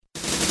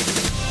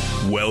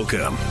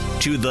Welcome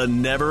to the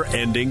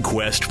never-ending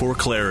quest for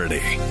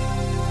clarity.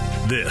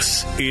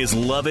 This is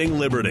Loving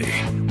Liberty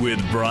with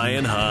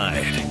Brian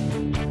Hyde.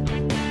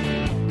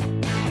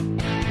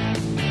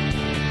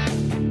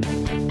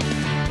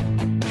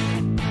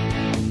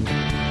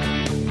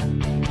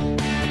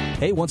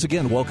 Hey, once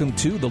again, welcome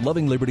to the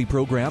Loving Liberty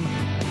program.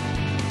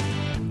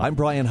 I'm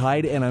Brian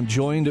Hyde, and I'm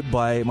joined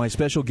by my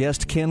special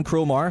guest, Ken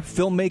Cromar,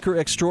 filmmaker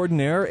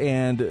extraordinaire.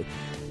 And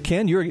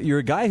Ken, you're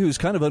a guy who's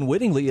kind of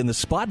unwittingly in the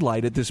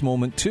spotlight at this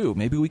moment, too.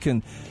 Maybe we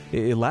can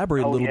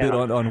elaborate a little bit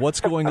on what's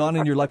going on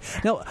in your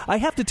life. Now, I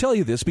have to tell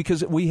you this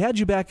because we had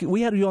you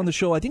on the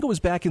show, I think it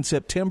was back in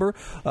September,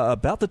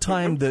 about the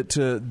time that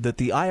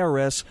the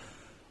IRS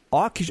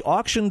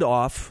auctioned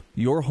off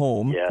your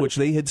home, which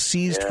they had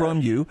seized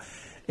from you.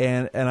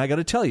 And I got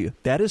to tell you,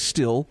 that is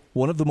still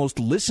one of the most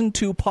listened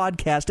to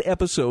podcast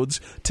episodes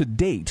to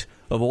date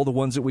of all the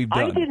ones that we've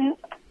done.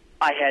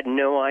 I had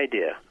no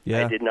idea.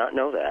 Yeah. I did not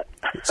know that.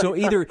 So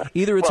either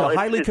it's a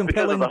highly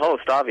compelling... because of the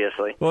host,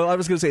 obviously. Well, I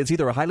was going to say it's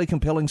either a highly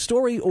compelling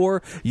story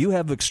or you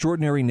have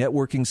extraordinary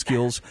networking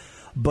skills.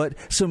 But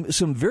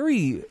some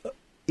very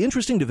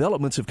interesting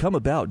developments have come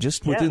about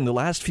just within the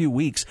last few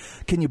weeks.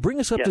 Can you bring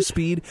us up to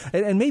speed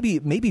and maybe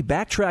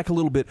backtrack a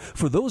little bit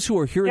for those who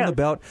are hearing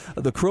about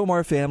the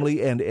Cromar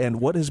family and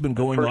what has been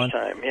going on?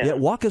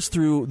 Walk us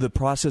through the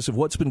process of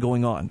what's been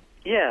going on.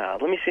 Yeah,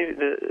 let me see.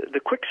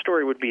 The quick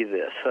story would be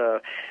this.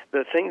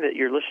 The thing that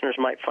your listeners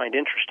might find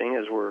interesting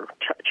as we're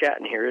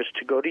chatting here is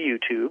to go to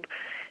YouTube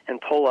and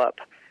pull up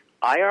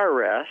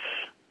IRS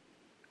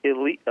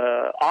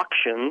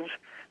auctions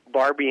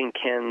Barbie and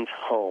Ken's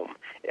home.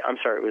 I'm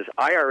sorry, it was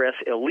IRS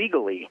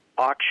illegally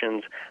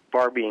auctions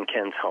Barbie and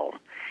Ken's home.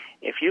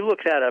 If you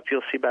look that up,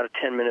 you'll see about a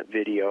 10-minute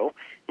video.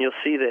 You'll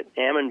see that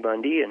Ammon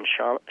Bundy and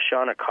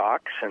Shauna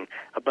Cox and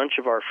a bunch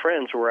of our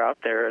friends were out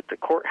there at the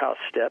courthouse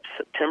steps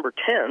September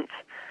 10th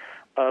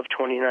of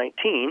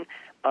 2019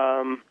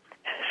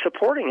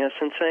 supporting us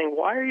and saying,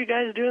 why are you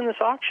guys doing this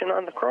auction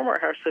on the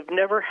Cromar house? They've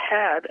never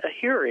had a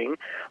hearing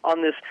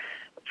on this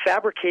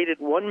fabricated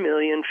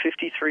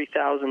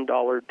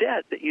 $1,053,000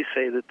 debt that you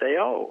say that they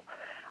owe.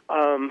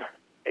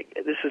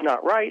 This is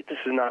not right. This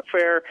is not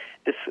fair.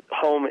 This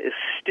home is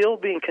still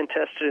being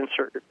contested in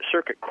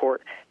circuit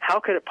court. How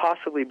could it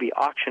possibly be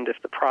auctioned if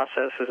the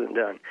process isn't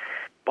done?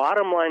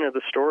 Bottom line of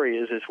the story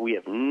is we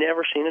have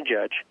never seen a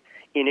judge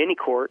in any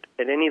court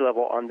at any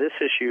level on this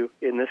issue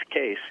in this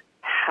case.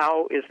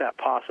 How is that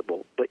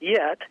possible? But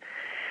yet,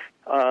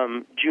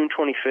 June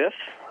 25th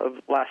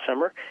of last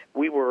summer,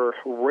 we were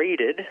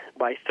raided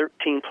by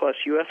 13-plus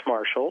U.S.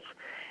 Marshals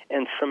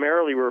and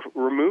summarily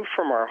removed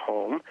from our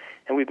home,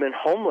 and we've been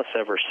homeless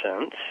ever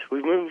since.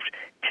 We've moved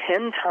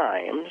 10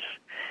 times,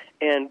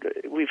 and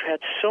we've had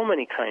so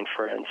many kind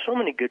friends, so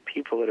many good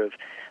people that have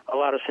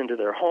allowed us into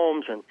their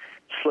homes and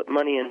slipped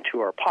money into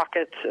our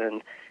pockets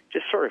and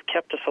just sort of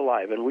kept us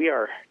alive. And we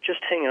are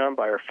just hanging on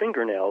by our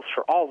fingernails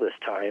for all this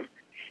time.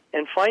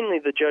 And finally,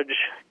 the judge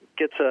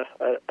gets a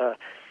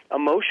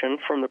motion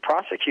from the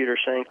prosecutor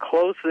saying,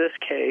 close this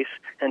case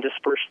and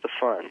disperse the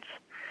funds.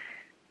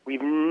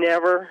 We've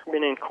never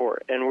been in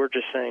court, and we're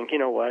just saying, you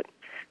know what?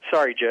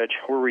 Sorry, Judge,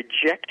 we're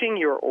rejecting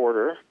your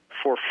order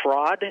for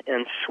fraud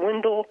and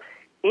swindle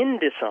in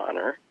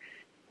dishonor,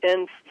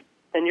 and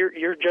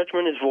your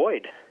judgment is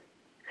void.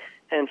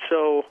 And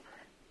so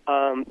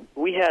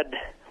we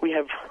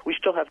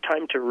still have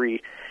time to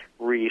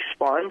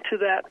respond to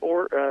that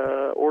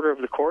order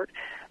of the court,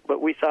 but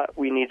we thought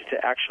we needed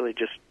to actually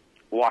just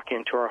walk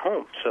into our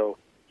home. So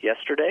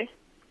yesterday,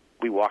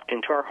 we walked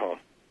into our home,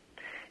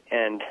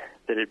 and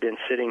that had been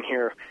sitting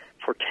here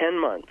for 10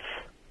 months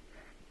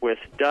with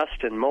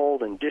dust and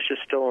mold and dishes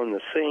still in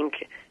the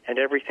sink and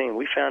everything.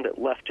 We found it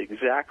left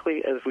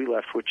exactly as we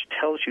left, which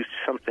tells you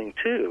something,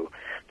 too.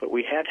 But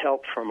we had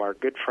help from our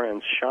good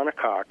friends Shauna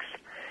Cox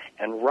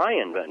and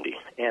Ryan Bundy,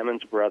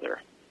 Ammon's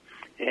brother.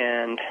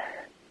 And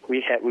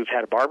we've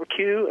had a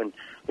barbecue, and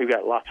we've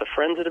got lots of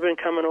friends that have been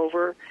coming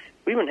over.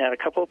 We even had a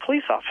couple of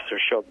police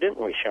officers show up, didn't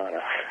we,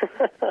 Shauna?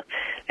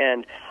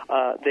 And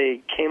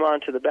they came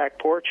onto the back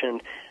porch,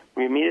 and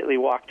we immediately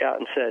walked out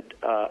and said,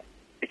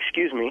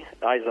 excuse me,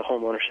 I, as the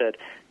homeowner, said,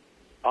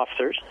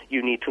 officers,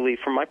 you need to leave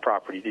from my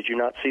property. Did you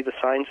not see the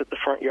signs at the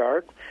front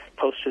yard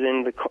posted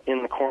in the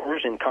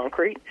corners in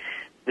concrete?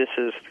 This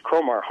is the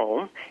Cromar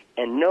home,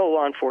 and no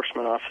law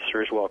enforcement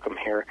officer is welcome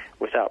here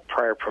without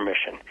prior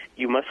permission.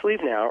 You must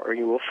leave now, or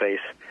you will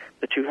face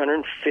the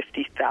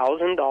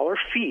 $250,000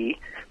 fee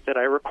that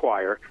I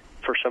require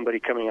for somebody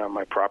coming on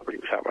my property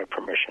without my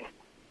permission.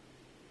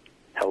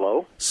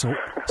 Hello? So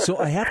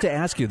I have to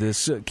ask you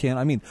this, Ken.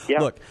 I mean,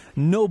 look,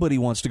 nobody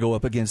wants to go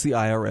up against the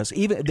IRS.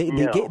 Even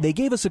they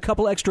gave us a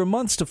couple extra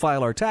months to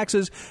file our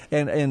taxes,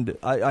 and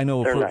I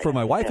know for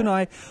my wife and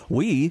I,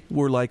 we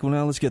were like, well,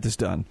 now let's get this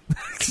done.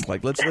 It's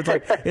like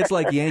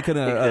yanking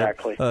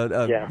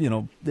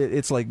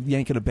it's like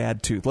yanking a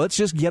bad tooth. Let's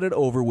just get it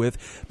over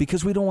with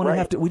because we don't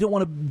want to we don't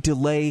want to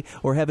delay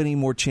or have any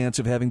more chance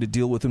of having to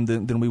deal with them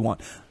than we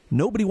want.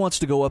 Nobody wants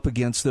to go up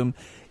against them.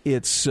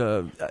 It's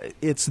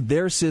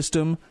their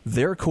system,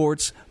 their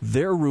courts,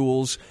 their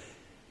rules.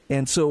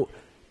 And so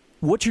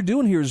what you're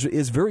doing here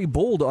is very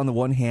bold on the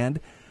one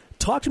hand.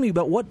 Talk to me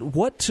about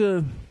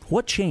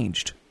what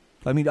changed.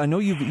 I mean, I know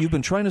you've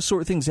been trying to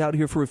sort things out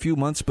here for a few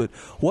months, but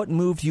what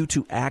moved you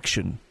to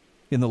action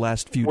in the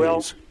last few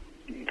days?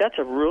 That's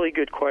a really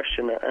good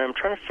question, and I'm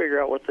trying to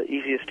figure out what the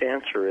easiest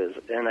answer is,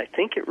 and I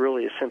think it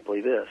really is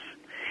simply this.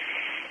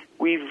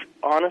 We've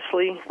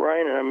honestly,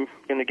 Ryan, and I'm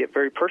going to get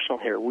very personal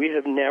here, we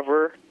have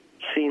never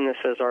seen this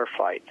as our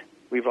fight.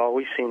 We've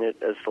always seen it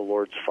as the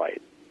Lord's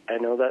fight. I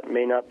know that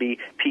may not be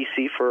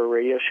PC for a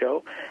radio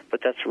show,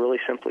 but that's really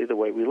simply the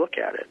way we look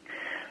at it.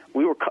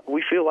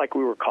 We feel like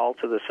we were called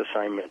to this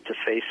assignment to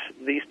face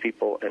these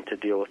people and to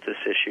deal with this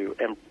issue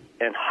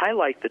and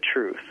highlight the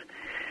truth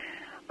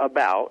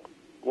about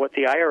what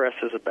the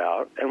IRS is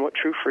about and what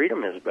true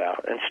freedom is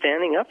about and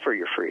standing up for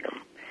your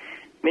freedom.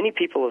 Many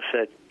people have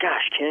said,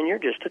 gosh, Ken, you're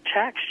just a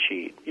tax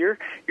cheat. You're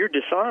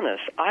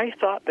dishonest. I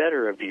thought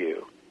better of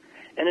you.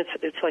 And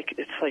it's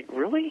like,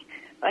 really?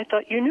 I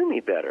thought you knew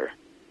me better.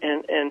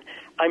 And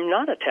I'm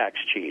not a tax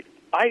cheat.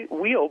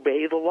 We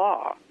obey the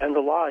law, and the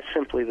law is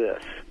simply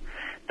this.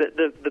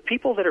 The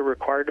people that are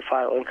required to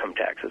file income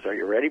taxes, are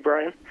you ready,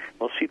 Brian?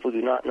 Most people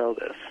do not know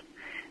this.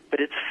 But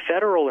it's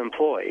federal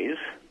employees,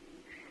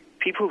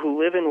 people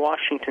who live in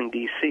Washington,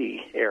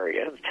 D.C.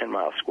 area, the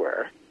 10-mile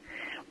square,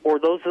 or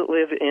those that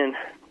live in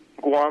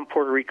Guam,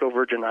 Puerto Rico,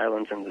 Virgin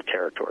Islands, and the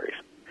territories.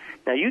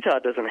 Now, Utah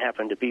doesn't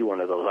happen to be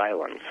one of those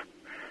islands,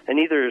 and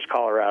neither is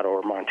Colorado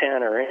or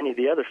Montana or any of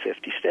the other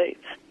 50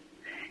 states.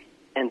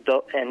 And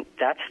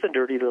that's the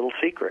dirty little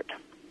secret.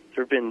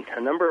 There have been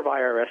a number of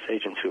IRS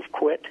agents who have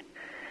quit.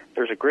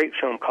 There's a great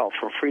film called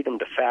From Freedom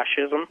to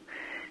Fascism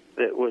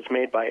that was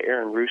made by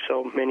Aaron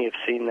Russo. Many have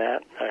seen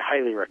that. I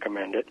highly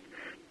recommend it.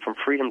 From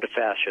Freedom to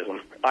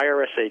Fascism.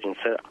 IRS agents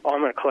said,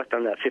 I'm going to collect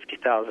on that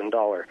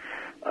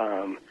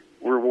 $50,000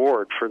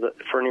 reward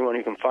for anyone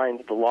who can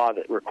find the law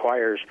that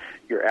requires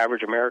your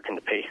average American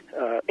to pay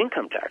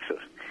income taxes.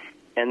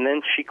 And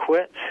then she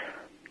quits.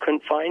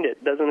 Couldn't find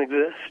it. Doesn't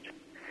exist.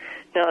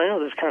 Now, I know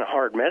this is kind of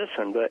hard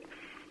medicine, but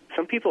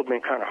some people have been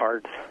kind of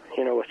hard,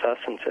 with us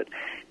and said,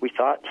 we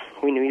thought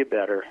we knew you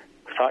better,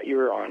 thought you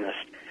were honest.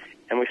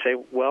 And we say,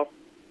 well,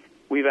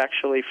 we've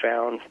actually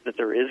found that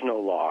there is no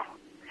law,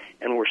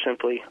 and we're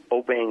simply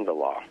obeying the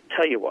law.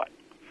 Tell you what,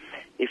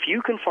 if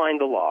you can find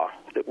the law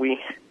that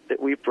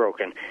we've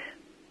broken,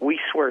 we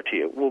swear to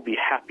you, we'll be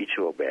happy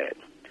to obey it.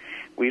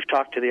 We've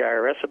talked to the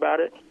IRS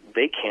about it.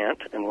 They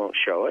can't and won't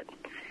show it.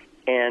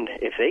 And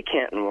if they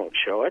can't and won't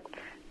show it,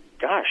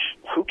 gosh,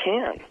 who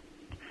can?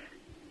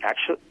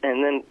 Actually,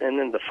 and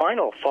then the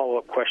final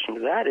follow-up question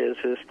to that is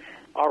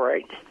all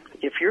right,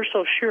 if you're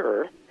so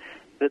sure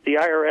that the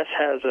IRS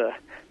has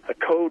a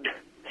code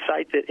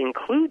site that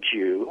includes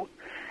you,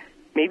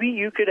 maybe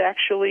you could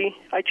actually,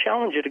 I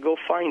challenge you to go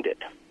find it.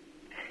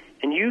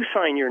 And you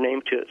sign your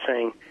name to it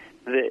saying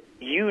that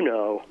you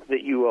know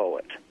that you owe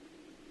it.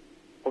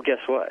 Well,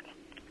 guess what?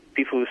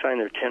 People who sign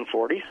their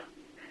 1040s,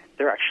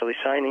 they're actually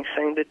saying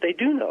that they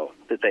do know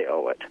that they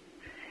owe it.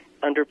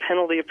 Under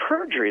penalty of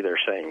perjury, they're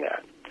saying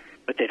that.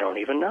 But they don't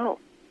even know.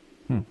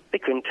 They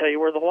couldn't tell you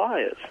where the law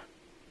is.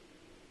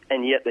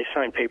 And yet they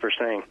sign papers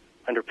saying,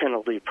 under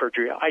penalty of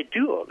perjury, I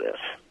do owe this.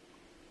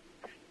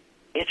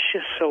 It's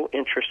just so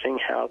interesting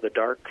how the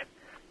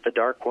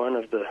dark one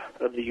of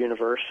the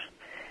universe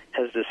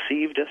has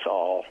deceived us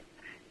all.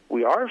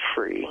 We are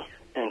free,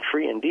 and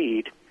free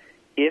indeed,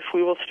 if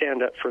we will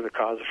stand up for the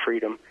cause of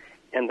freedom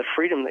and the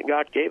freedom that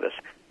God gave us.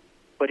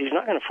 But He's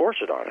not going to force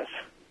it on us,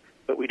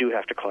 but we do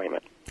have to claim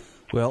it.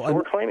 Well, so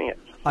we're claiming it.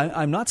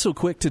 I'm not so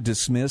quick to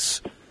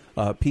dismiss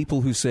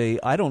people who say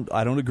I don't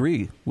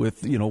agree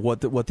with what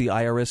the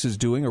IRS is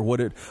doing or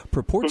what it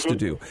purports to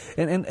do,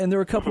 and there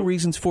are a couple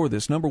reasons for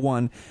this. Number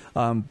one,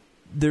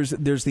 there's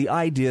the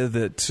idea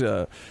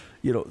that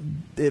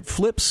it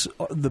flips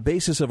the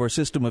basis of our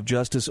system of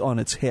justice on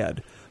its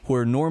head,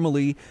 where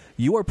normally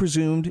you are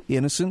presumed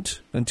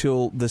innocent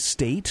until the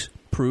state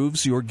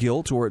proves your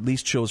guilt or at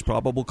least shows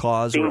probable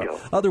cause or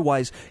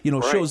otherwise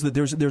shows that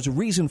there's a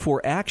reason for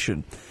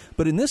action.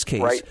 But in this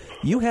case,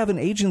 you have an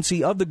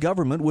agency of the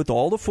government with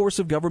all the force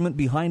of government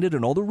behind it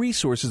and all the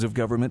resources of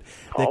government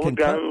that all can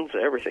the guns,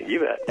 everything,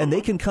 you bet. And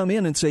they can come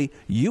in and say,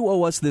 you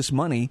owe us this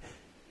money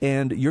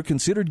and you're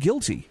considered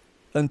guilty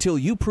until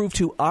you prove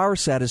to our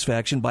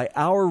satisfaction by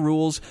our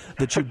rules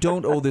that you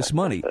don't owe this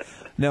money.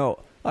 Now,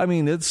 I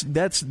mean, that's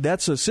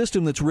a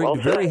system that's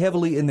rigged very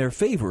heavily in their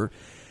favor.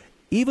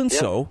 Even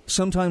so,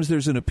 sometimes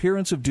there's an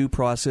appearance of due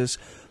process.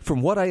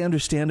 From what I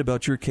understand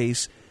about your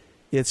case,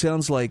 it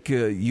sounds like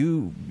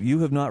you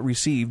have not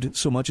received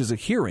so much as a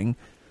hearing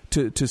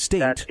to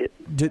state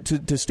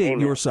to state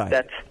your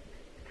side.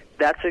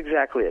 That's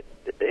exactly it.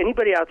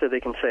 Anybody out there, they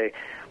can say,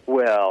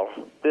 well,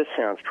 this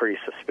sounds pretty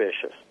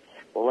suspicious.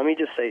 Well, let me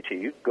just say to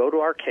you, go to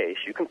our case.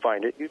 You can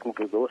find it. You can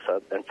Google us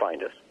up and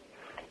find us.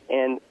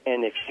 And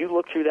if you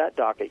look through that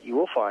docket, you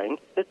will find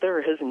that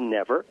there has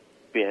never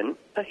been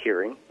a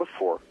hearing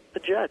before the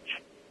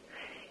judge.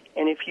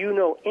 And if you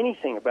know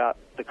anything about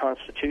the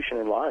Constitution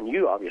and law, and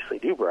you obviously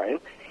do, Brian,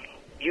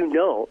 you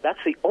know that's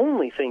the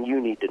only thing you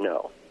need to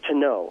know to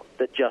know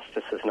that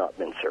justice has not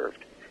been served.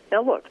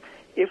 Now, look,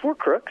 if we're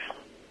crooks,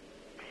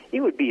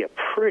 it would be a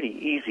pretty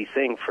easy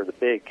thing for the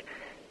big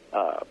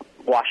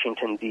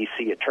Washington,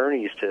 D.C.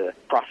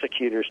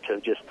 prosecutors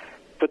to just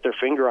put their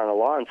finger on a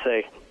law and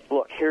say,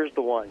 look, here's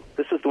the one.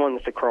 This is the one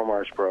that the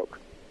Cromars broke.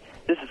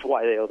 This is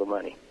why they owe the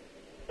money.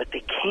 But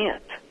they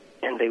can't,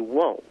 and they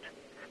won't.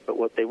 But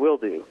what they will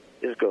do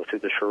is go through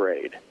the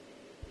charade.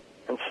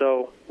 And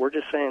so we're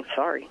just saying,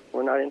 sorry,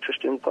 we're not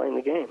interested in playing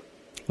the game.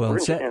 We're going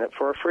to stand up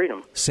for our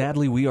freedom.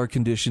 Sadly, we are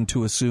conditioned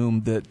to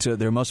assume that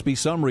there must be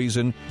some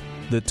reason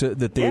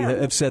that they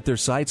have set their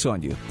sights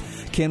on you.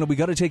 Ken, we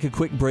got to take a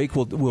quick break.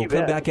 We'll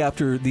come back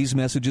after these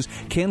messages.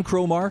 Ken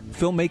Cromar,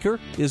 filmmaker,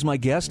 is my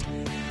guest.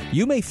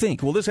 You may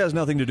think, well, this has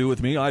nothing to do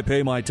with me. I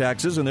pay my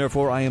taxes, and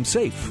therefore I am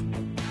safe.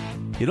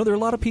 You know, there are a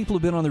lot of people who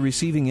have been on the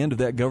receiving end of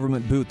that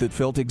government boot that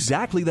felt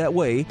exactly that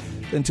way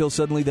until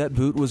suddenly that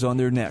boot was on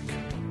their neck.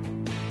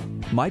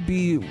 Might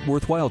be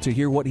worthwhile to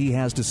hear what he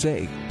has to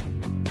say.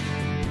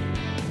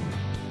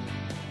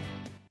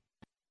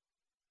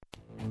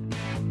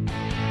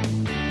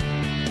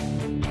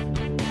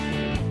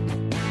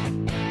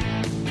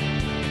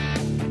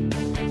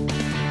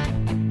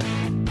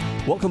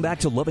 Welcome back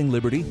to Loving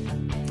Liberty.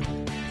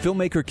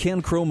 Filmmaker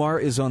Ken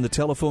Cromar is on the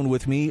telephone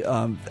with me.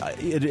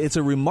 It's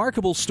a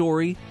remarkable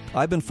story.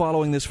 I've been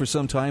following this for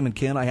some time, and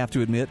Ken, I have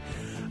to admit,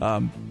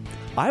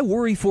 I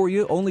worry for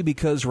you only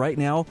because right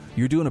now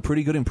you're doing a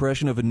pretty good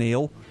impression of a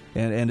nail,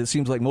 and it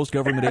seems like most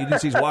government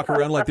agencies walk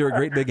around like they're a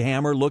great big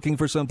hammer looking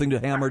for something to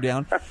hammer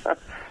down.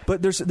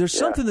 But there's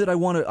something that I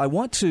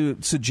want to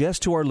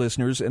suggest to our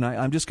listeners, and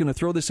I'm just going to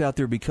throw this out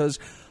there because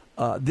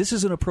this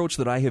is an approach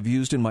that I have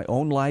used in my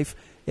own life,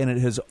 and it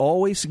has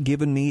always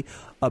given me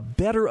a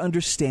better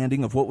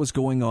understanding of what was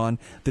going on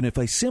than if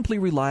I simply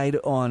relied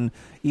on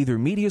either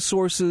media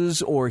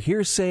sources or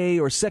hearsay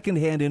or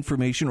secondhand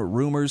information or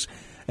rumors,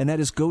 and that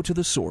is go to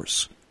the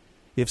source.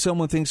 If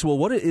someone thinks, well,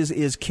 what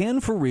is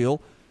Ken for real?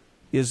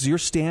 Is your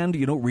stand,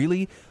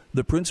 really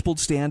the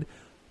principled stand?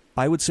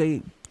 I would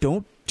say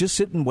don't just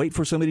sit and wait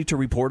for somebody to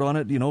report on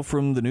it,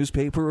 from the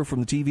newspaper or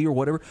from the TV or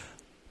whatever.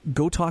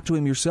 Go talk to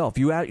him yourself.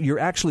 You're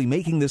actually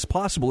making this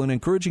possible and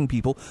encouraging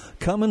people,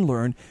 come and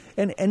learn,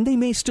 and they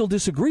may still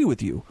disagree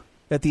with you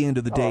at the end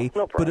of the day,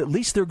 no but at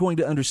least they're going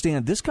to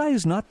understand this guy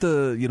is not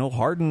the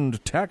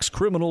hardened tax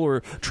criminal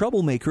or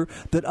troublemaker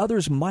that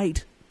others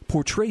might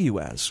portray you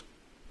as.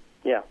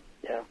 Yeah.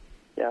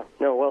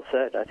 No, well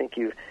said. I think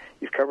you've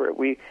covered it.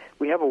 We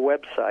have a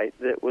website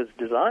that was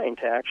designed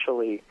to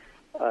actually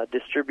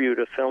distribute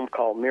a film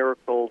called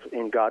Miracles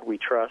in God We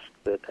Trust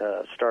that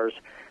stars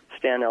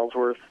Stan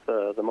Ellsworth,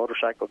 the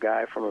motorcycle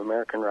guy from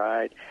American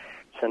Ride.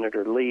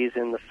 Senator Lee's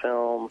in the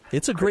film.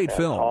 It's a great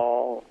film.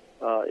 Hall.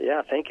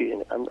 Yeah, thank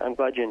you. I'm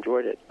glad you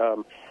enjoyed it.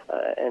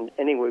 And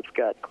anyway, we've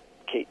got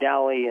Kate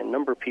Dalley and a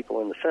number of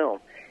people in the film.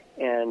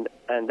 And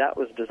that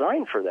was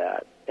designed for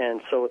that.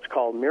 And so it's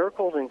called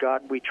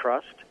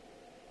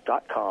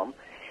miraclesingodwetrust.com.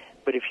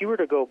 But if you were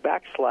to go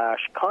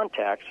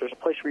 /contacts, there's a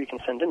place where you can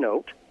send a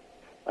note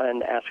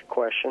and ask a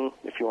question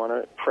if you want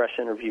a press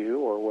interview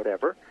or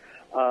whatever.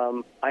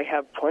 I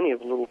have plenty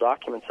of little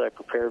documents that I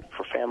prepared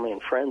for family and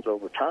friends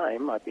over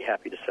time. I'd be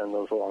happy to send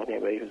those along to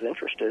anybody who's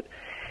interested.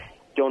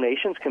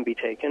 Donations can be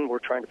taken. We're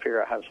trying to figure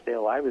out how to stay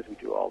alive as we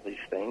do all these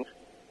things.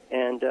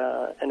 And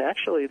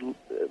actually,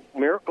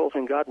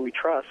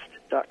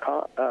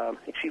 miraclesingodwetrust.com,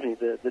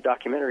 the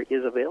documentary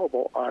is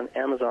available on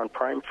Amazon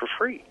Prime for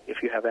free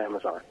if you have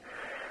Amazon.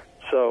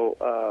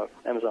 So,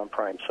 Amazon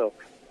Prime. So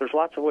there's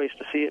lots of ways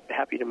to see it.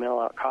 Happy to mail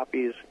out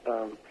copies.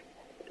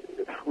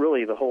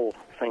 Really, the whole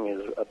thing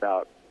is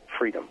about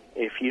freedom.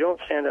 If you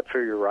don't stand up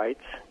for your rights,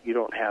 you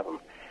don't have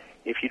them.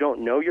 If you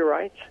don't know your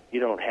rights,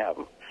 you don't have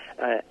them.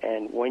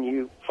 And when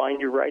you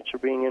find your rights are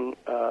being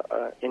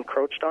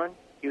encroached on,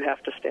 you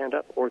have to stand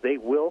up, or they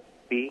will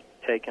be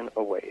taken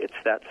away. It's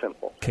that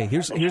simple. Okay,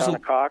 here's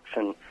Shauna Cox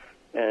and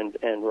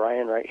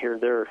Ryan right here.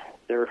 They're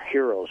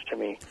heroes to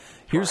me.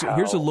 Here's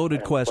a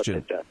loaded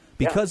question.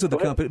 Because of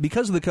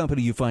the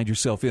company you find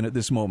yourself in at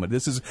this moment.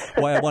 This is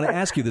why I want to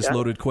ask you this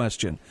loaded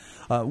question.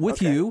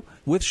 You,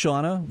 with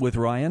Shauna, with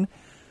Ryan,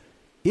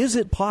 is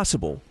it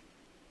possible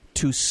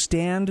to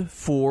stand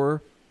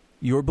for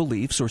your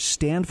beliefs or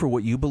stand for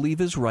what you believe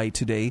is right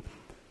today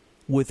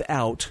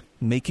without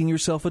making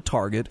yourself a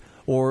target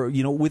or,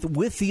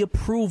 with the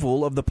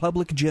approval of the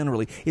public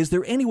generally? Is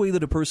there any way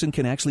that a person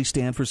can actually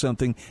stand for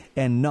something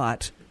and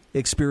not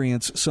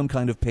experience some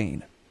kind of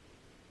pain?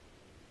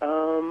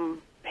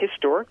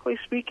 Historically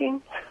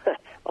speaking,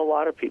 a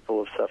lot of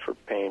people have suffered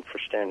pain for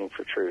standing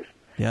for truth.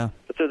 Yeah.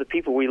 But they're the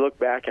people we look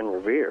back and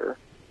revere,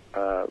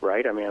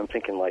 right? I mean, I'm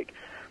thinking like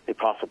the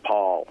Apostle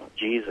Paul,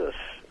 Jesus,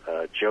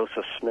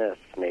 Joseph Smith,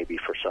 maybe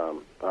for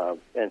some,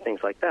 and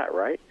things like that,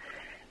 right?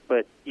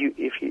 But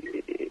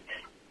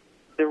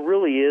there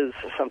really is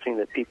something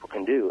that people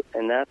can do,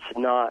 and that's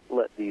not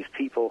let these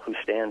people who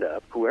stand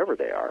up, whoever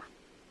they are,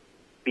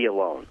 be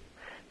alone.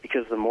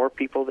 Because the more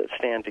people that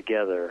stand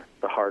together,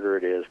 the harder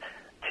it is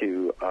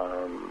to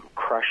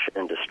crush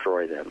and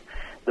destroy them.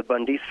 The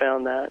Bundys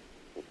found that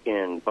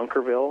in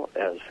Bunkerville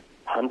as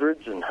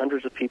Hundreds and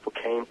hundreds of people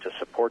came to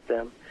support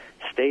them,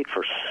 stayed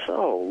for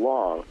so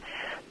long.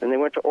 Then they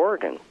went to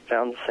Oregon,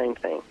 found the same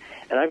thing.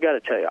 And I've got to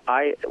tell you,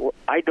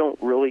 I don't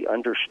really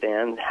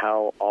understand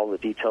how all the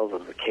details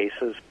of the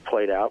cases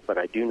played out, but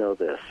I do know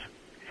this,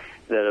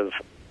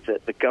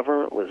 that the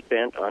government was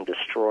bent on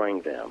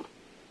destroying them.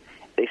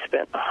 They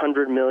spent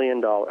 $100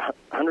 million,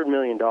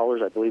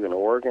 I believe, in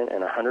Oregon,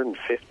 and $150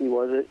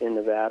 was it in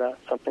Nevada,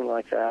 something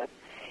like that,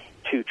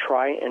 to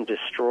try and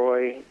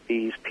destroy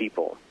these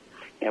people.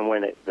 And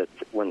when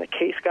the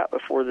case got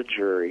before the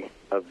jury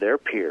of their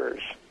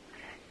peers,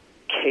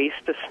 case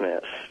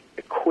dismissed,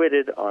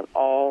 acquitted on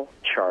all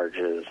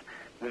charges,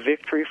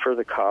 victory for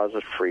the cause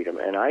of freedom.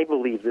 And I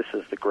believe this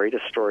is the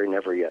greatest story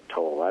never yet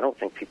told. I don't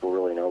think people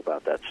really know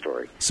about that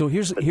story. So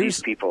here's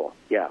these people,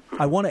 yeah.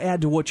 I want to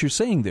add to what you're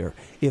saying there.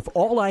 If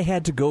all I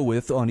had to go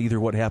with on either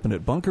what happened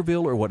at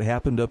Bunkerville or what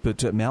happened up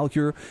at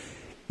Malheur,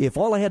 if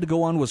all I had to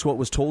go on was what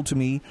was told to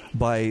me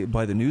by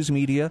the news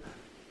media,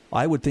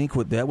 I would think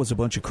that was a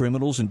bunch of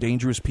criminals and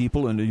dangerous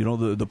people, and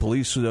the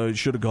police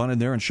should have gone in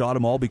there and shot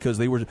them all because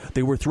they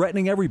were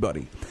threatening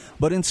everybody.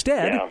 But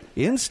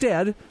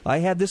instead, I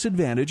had this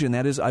advantage, and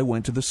that is I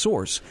went to the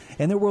source,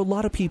 and there were a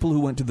lot of people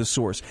who went to the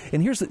source.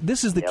 And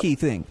this is the key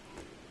thing.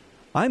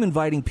 I'm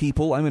inviting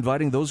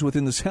those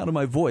within the sound of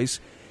my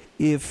voice.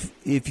 If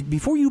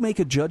before you make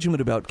a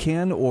judgment about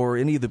Ken or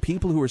any of the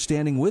people who are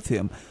standing with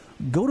him,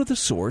 go to the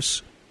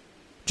source.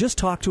 Just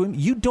talk to him.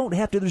 You don't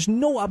have to. There's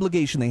no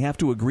obligation. They have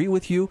to agree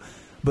with you.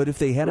 But if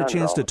they had a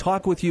chance to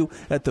talk with you,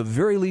 at the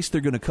very least,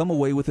 they're going to come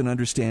away with an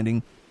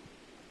understanding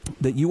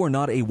that you are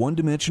not a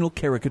one-dimensional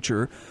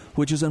caricature,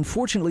 which is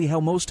unfortunately how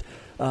most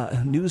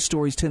news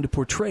stories tend to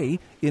portray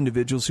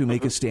individuals who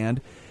make a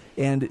stand.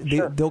 And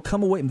they'll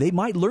come away. They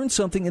might learn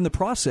something in the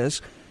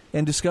process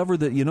and discover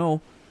that,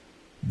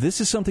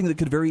 this is something that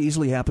could very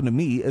easily happen to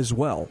me as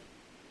well.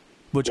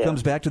 Which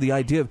comes back to the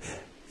idea of,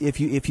 if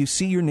you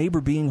see your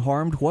neighbor being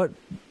harmed, what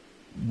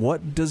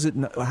does it?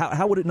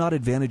 How would it not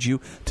advantage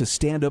you to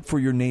stand up for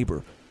your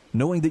neighbor,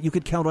 knowing that you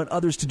could count on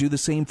others to do the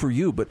same for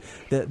you? But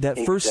that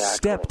first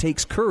step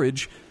takes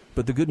courage.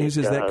 But the good news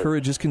is that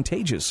courage is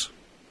contagious.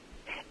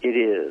 It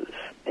is,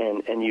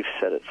 and you've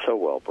said it so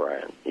well,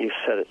 Brian. You've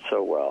said it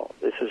so well.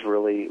 This is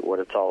really what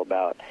it's all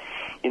about.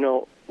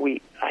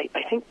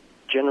 I think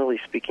generally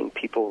speaking,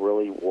 people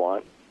really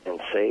want and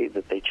say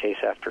that they chase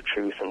after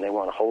truth and they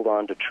want to hold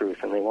on to truth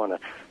and they want to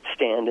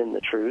stand in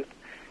the truth.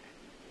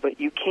 But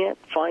you can't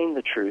find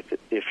the truth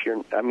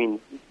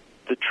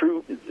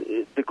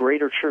the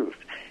greater truth,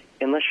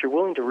 unless you're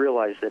willing to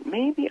realize that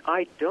maybe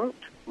I don't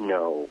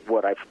know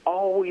what I've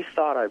always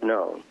thought I've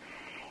known.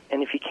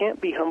 And if you can't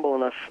be humble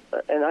enough,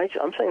 and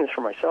I'm saying this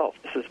for myself,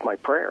 this is my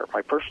prayer,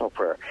 my personal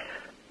prayer.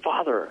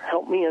 Father,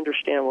 help me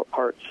understand what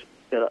parts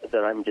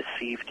that I'm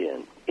deceived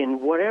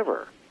in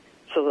whatever,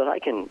 so that I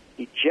can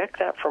eject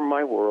that from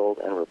my world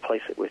and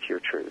replace it with your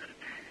truth.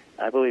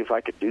 I believe if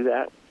I could do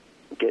that,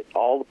 get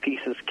all the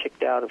pieces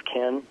kicked out of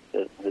Ken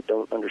that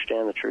don't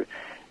understand the truth,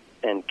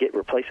 and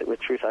replace it with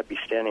truth, I'd be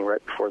standing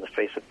right before the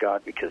face of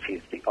God, because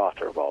he's the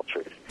author of all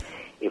truth.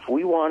 If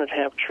we want to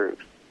have truth,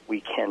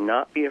 we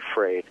cannot be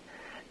afraid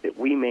that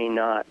we may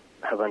not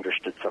have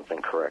understood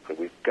something correctly.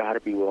 We've got to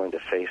be willing to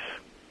face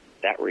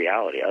that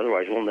reality.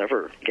 Otherwise, we'll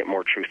never get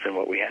more truth than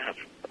what we have,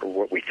 or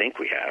what we think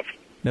we have.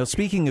 Now,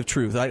 speaking of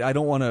truth, I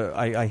don't want to.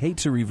 I hate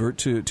to revert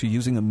to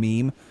using a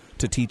meme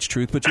to teach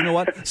truth, but you know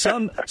what?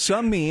 Some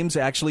memes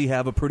actually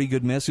have a pretty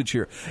good message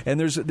here. And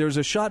there's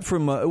a shot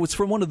from it's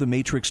from one of the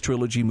Matrix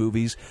trilogy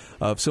movies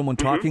of someone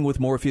talking with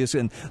Morpheus,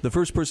 and the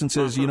first person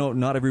says,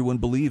 not everyone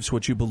believes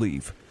what you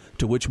believe.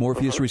 To which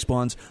Morpheus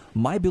responds,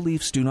 "My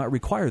beliefs do not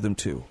require them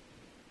to."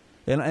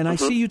 And I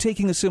see you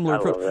taking a similar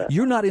approach.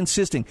 You're not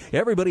insisting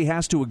everybody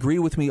has to agree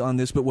with me on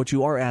this, but what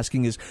you are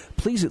asking is,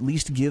 please at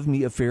least give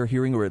me a fair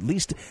hearing, or at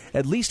least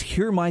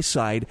hear my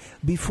side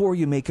before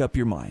you make up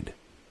your mind.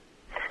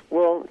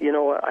 Well, you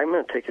know what? I'm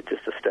going to take it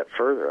just a step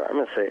further. I'm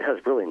going to say it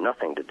has really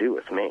nothing to do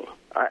with me.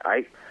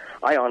 I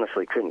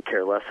honestly couldn't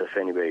care less if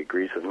anybody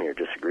agrees with me or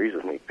disagrees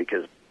with me,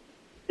 because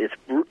it's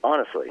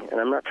honestly,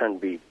 and I'm not trying to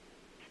be,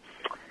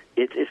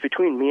 it's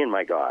between me and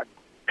my God,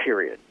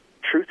 period.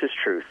 Truth is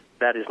truth.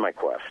 That is my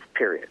quest,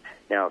 period.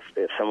 Now,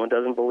 if someone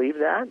doesn't believe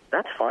that,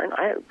 that's fine.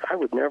 I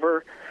would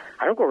never,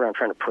 I don't go around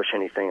trying to push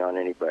anything on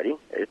anybody.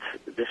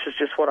 This is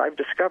just what I've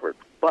discovered.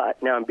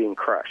 But now I'm being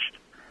crushed,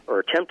 or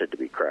attempted to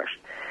be crushed.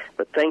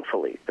 But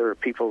thankfully, there are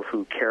people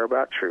who care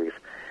about truth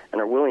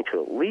and are willing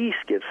to at least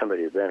give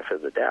somebody the benefit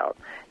of the doubt.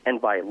 And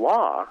by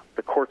law,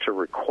 the courts are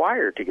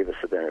required to give us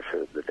the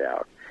benefit of the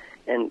doubt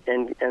and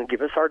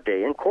give us our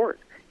day in court.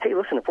 Hey,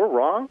 listen, if we're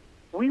wrong,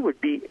 we would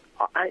be,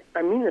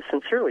 I mean this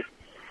sincerely,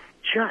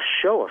 just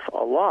show us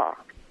a law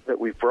that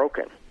we've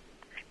broken,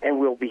 and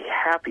we'll be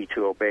happy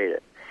to obey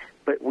it.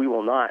 But we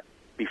will not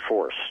be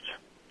forced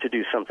to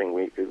do something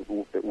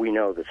we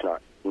know that's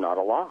not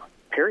a law,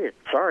 period.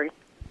 Sorry.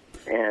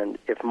 And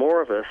if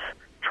more of us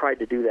tried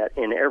to do that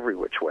in every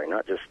which way,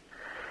 not just,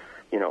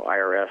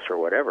 IRS or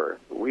whatever,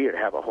 we would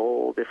have a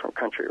whole different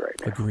country right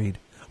now. Agreed.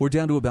 We're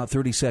down to about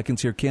 30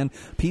 seconds here. Ken,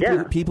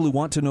 people who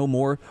want to know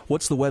more,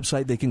 what's the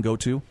website they can go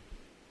to?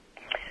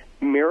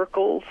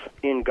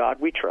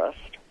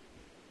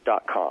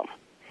 miraclesingodwetrust.com.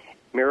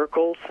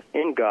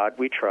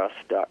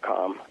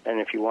 miraclesingodwetrust.com.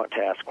 And if you want to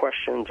ask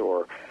questions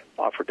or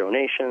offer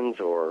donations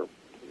or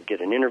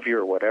get an interview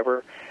or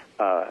whatever,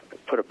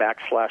 put a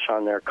 /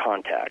 on there,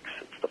 contacts.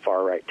 It's the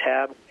far right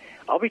tab.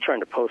 I'll be trying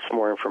to post some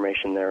more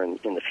information there in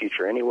the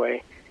future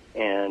anyway,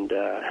 and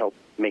help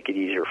make it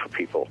easier for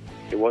people.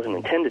 It wasn't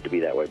intended to be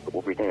that way, but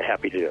we'll be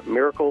happy to do it.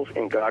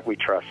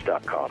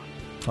 miraclesingodwetrust.com.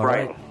 All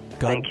Brian, right.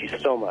 thank you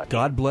so much.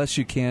 God bless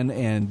you, Ken,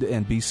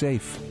 and be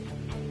safe.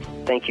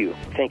 Thank you.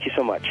 Thank you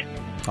so much.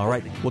 All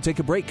right, we'll take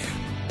a break.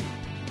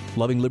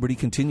 Loving Liberty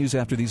continues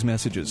after these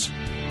messages.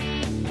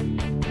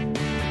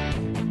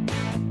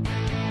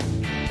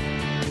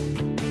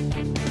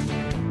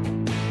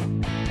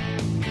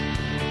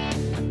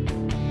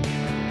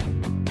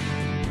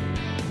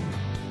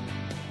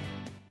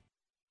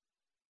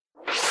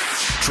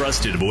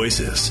 Trusted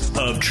voices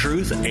of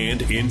truth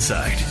and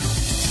insight.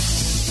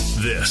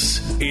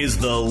 This is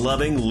the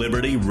Loving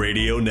Liberty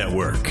Radio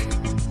Network.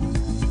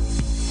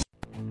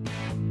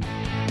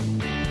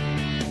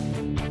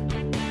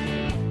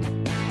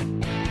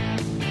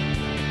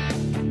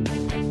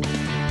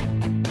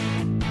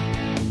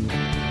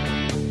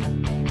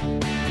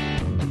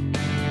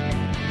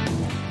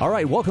 All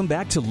right, welcome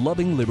back to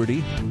Loving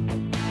Liberty.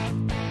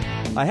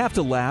 I have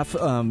to laugh.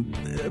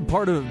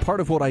 Part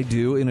of what I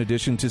do, in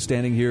addition to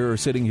standing here or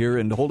sitting here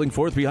and holding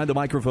forth behind a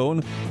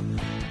microphone,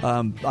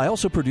 I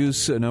also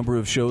produce a number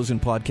of shows and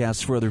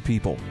podcasts for other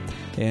people.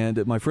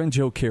 And my friend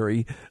Joe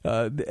Carey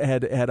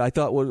had I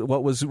thought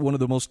what was one of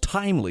the most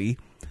timely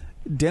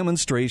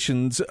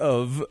demonstrations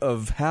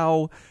of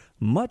how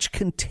much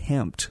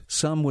contempt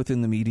some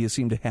within the media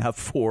seem to have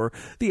for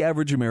the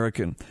average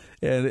American.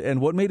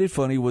 And what made it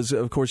funny was,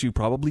 of course, you've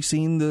probably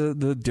seen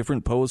the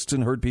different posts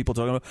and heard people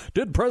talking about,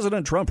 did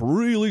President Trump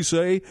really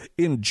say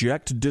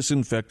inject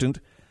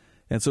disinfectant?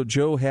 And so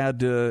Joe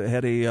had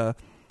a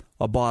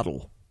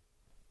bottle.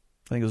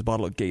 I think it was a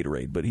bottle of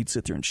Gatorade, but he'd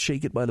sit there and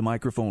shake it by the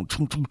microphone.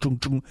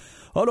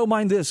 Oh, don't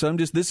mind this.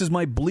 This is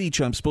my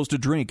bleach I'm supposed to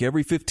drink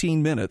every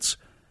 15 minutes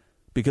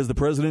because the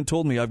president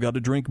told me I've got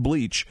to drink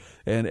bleach.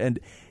 And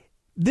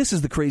this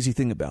is the crazy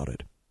thing about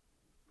it.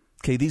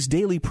 Okay, these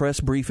daily press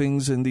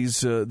briefings and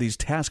these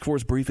task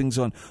force briefings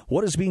on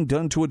what is being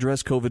done to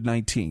address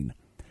COVID-19.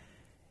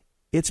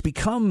 It's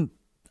become,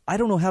 I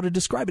don't know how to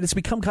describe it. It's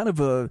become kind of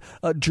a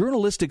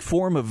journalistic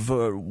form of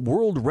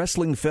World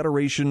Wrestling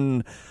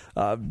Federation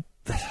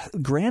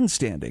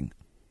grandstanding.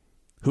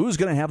 Who's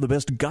going to have the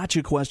best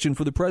gotcha question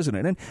for the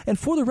president? And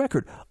for the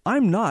record,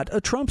 I'm not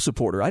a Trump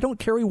supporter. I don't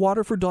carry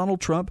water for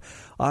Donald Trump.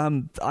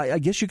 I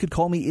guess you could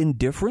call me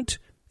indifferent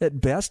at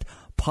best.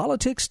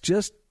 Politics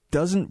just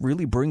doesn't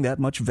really bring that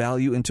much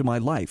value into my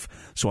life.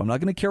 So I'm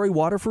not going to carry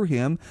water for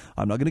him.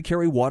 I'm not going to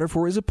carry water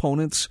for his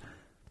opponents.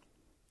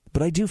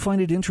 But I do find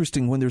it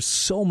interesting when there's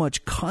so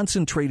much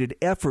concentrated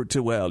effort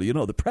to,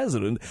 the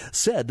president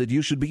said that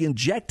you should be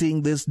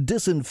injecting this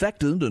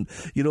disinfectant. And,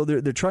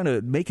 they're trying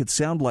to make it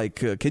sound like,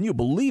 can you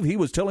believe he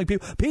was telling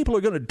people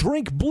are going to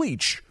drink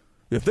bleach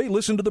if they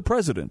listen to the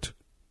president?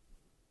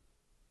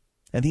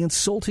 And the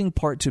insulting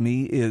part to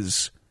me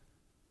is,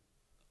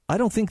 I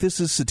don't think this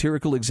is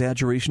satirical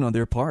exaggeration on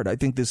their part. I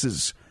think this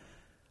is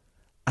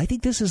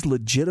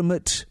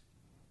legitimate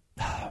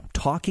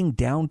talking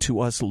down to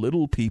us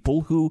little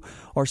people who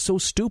are so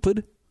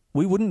stupid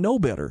we wouldn't know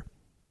better.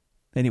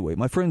 Anyway,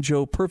 my friend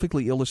Joe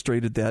perfectly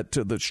illustrated that,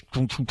 the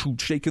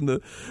shaking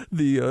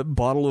the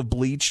bottle of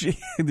bleach.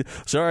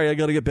 Sorry, I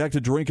got to get back to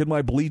drinking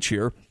my bleach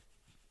here.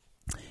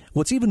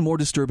 What's even more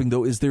disturbing,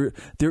 though, is there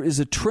is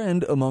a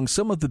trend among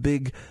some of the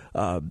big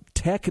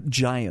tech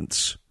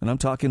giants, and I'm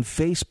talking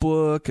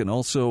Facebook and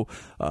also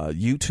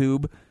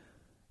YouTube,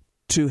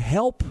 to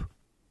help,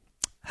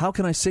 how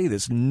can I say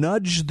this,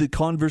 nudge the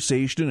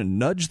conversation and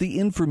nudge the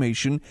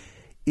information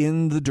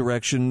in the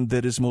direction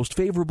that is most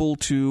favorable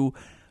to,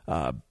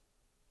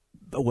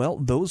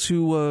 those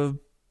who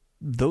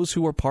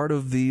are part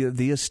of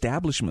the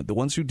establishment, the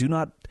ones who do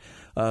not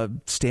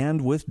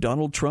stand with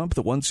Donald Trump,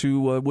 the ones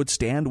who would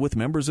stand with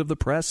members of the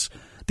press.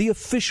 The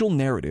official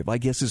narrative, I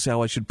guess, is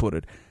how I should put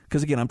it.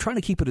 Because, again, I'm trying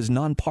to keep it as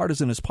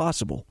nonpartisan as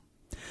possible.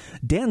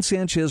 Dan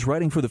Sanchez,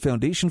 writing for the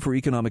Foundation for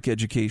Economic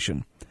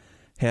Education,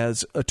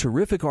 has a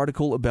terrific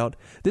article about,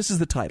 this is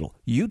the title,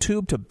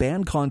 YouTube to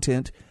ban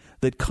content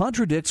that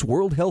contradicts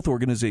World Health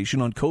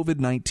Organization on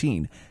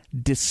COVID-19,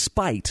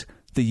 despite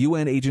the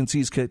UN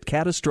agency's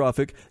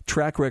catastrophic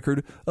track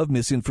record of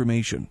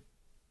misinformation.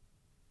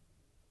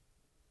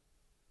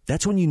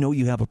 That's when you know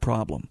you have a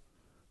problem.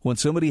 When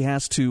somebody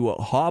has to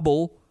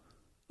hobble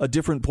a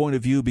different point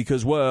of view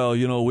because, we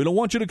don't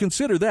want you to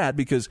consider that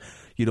because,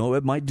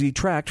 it might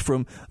detract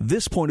from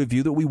this point of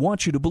view that we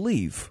want you to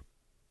believe.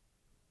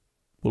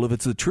 Well, if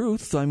it's the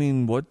truth,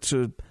 what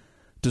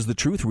does the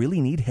truth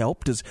really need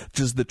help? Does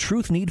the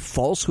truth need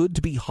falsehood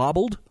to be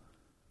hobbled?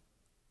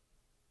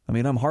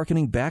 I'm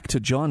hearkening back to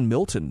John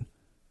Milton,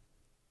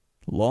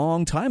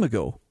 long time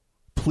ago,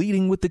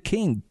 pleading with the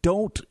king,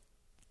 don't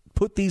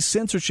put these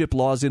censorship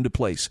laws into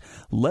place.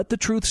 Let the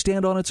truth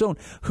stand on its own.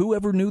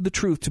 Whoever knew the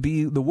truth to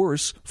be the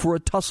worse for a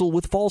tussle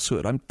with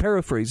falsehood? I'm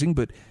paraphrasing,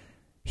 but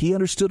he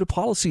understood a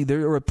policy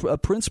there, or a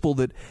principle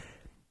that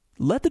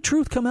let the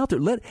truth come out there.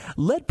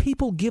 Let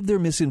people give their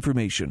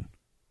misinformation.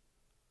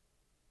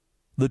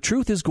 The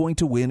truth is going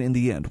to win in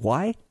the end.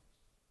 Why?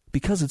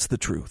 Because it's the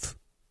truth.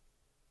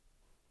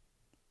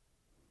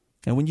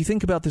 And when you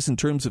think about this in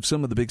terms of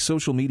some of the big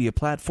social media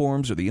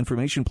platforms or the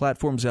information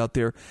platforms out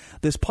there,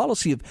 this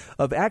policy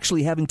of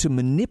actually having to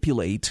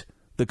manipulate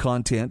the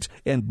content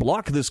and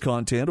block this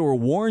content or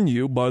warn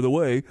you, by the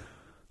way,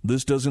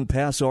 this doesn't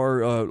pass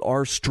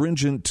our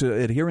stringent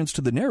adherence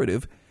to the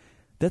narrative,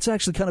 that's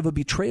actually kind of a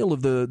betrayal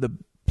of the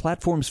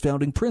platform's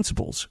founding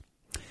principles.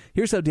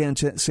 Here's how Dan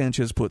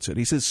Sanchez puts it.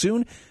 He says,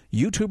 soon,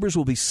 YouTubers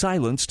will be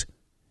silenced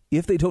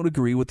if they don't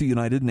agree with the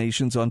United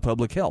Nations on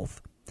public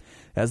health.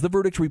 As the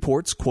verdict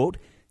reports, quote,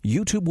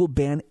 YouTube will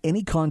ban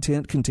any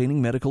content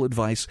containing medical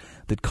advice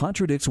that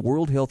contradicts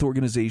World Health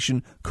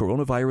Organization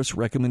coronavirus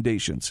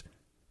recommendations.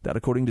 That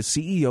according to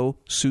CEO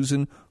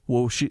Susan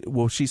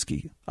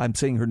Wojcicki. I'm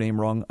saying her name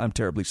wrong. I'm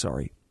terribly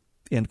sorry.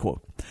 End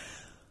quote.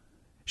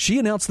 She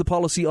announced the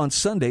policy on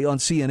Sunday on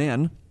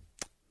CNN.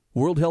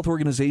 World Health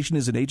Organization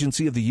is an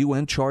agency of the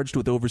UN charged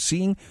with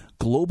overseeing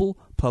global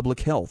public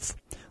health.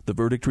 The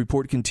verdict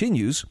report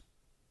continues.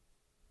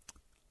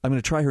 I'm going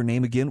to try her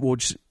name again.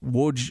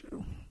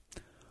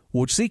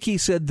 Wojcicki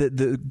said that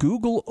the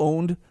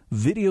Google-owned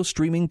video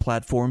streaming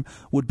platform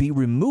would be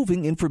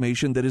removing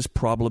information that is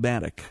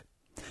problematic.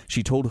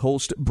 She told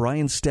host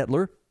Brian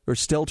Stelter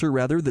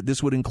that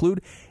this would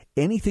include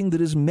anything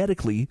that is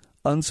medically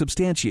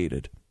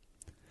unsubstantiated.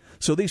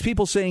 So these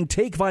people saying,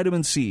 take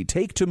vitamin C,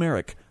 take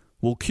turmeric,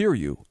 will cure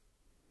you.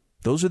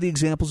 Those are the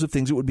examples of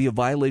things that would be a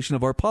violation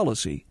of our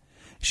policy.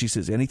 She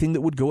says anything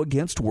that would go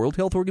against World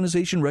Health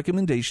Organization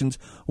recommendations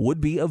would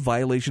be a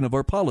violation of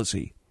our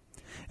policy.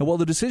 And while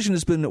the decision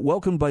has been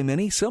welcomed by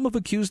many, some have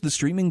accused the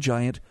streaming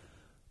giant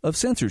of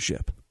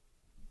censorship.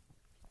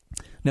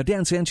 Now,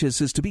 Dan Sanchez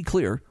says, to be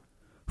clear,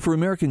 for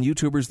American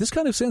YouTubers, this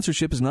kind of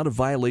censorship is not a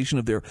violation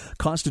of their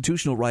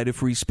constitutional right of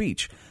free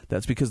speech.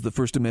 That's because the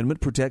First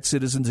Amendment protects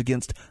citizens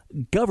against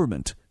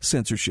government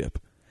censorship.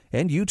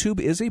 And YouTube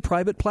is a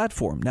private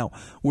platform. Now,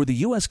 were the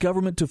U.S.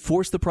 government to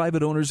force the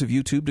private owners of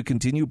YouTube to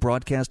continue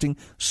broadcasting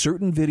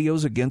certain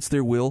videos against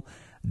their will,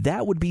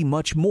 that would be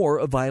much more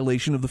a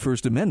violation of the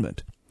First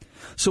Amendment.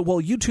 So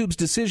while YouTube's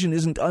decision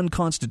isn't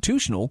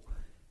unconstitutional,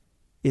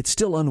 it's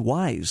still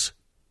unwise,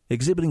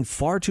 exhibiting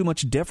far too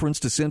much deference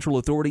to central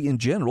authority in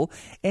general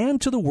and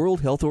to the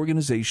World Health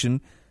Organization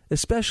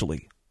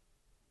especially.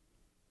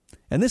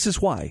 And this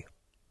is why.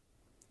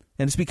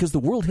 And it's because the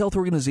World Health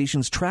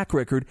Organization's track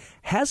record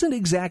hasn't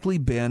exactly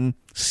been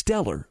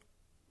stellar.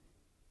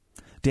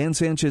 Dan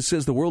Sanchez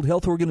says the World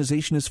Health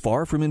Organization is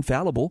far from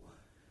infallible.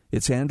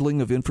 Its handling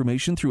of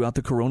information throughout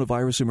the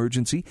coronavirus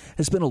emergency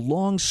has been a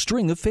long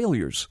string of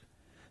failures.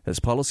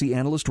 As policy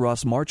analyst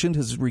Ross Marchand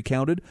has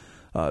recounted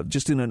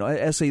just in an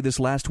essay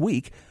this last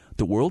week,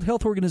 the World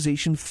Health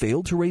Organization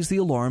failed to raise the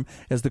alarm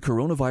as the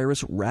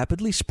coronavirus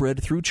rapidly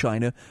spread through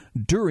China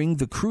during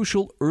the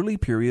crucial early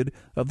period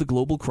of the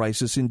global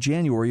crisis in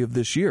January of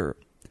this year.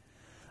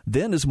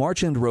 Then, as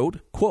Marchand wrote,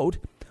 quote,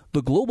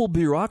 the global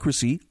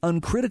bureaucracy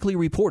uncritically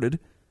reported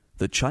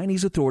the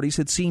Chinese authorities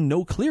had seen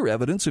no clear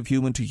evidence of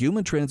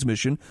human-to-human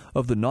transmission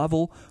of the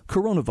novel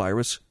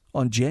coronavirus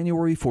on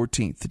January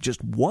 14th,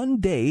 just one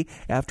day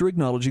after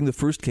acknowledging the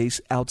first case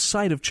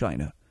outside of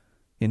China,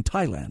 in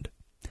Thailand.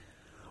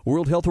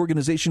 World Health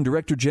Organization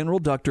Director General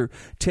Dr.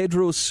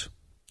 Tedros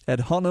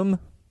Adhanom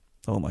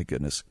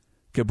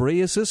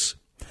Ghebreyesus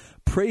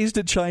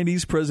praised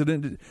Chinese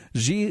President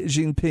Xi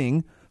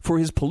Jinping for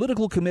his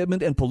political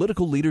commitment and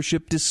political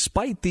leadership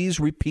despite these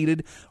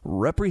repeated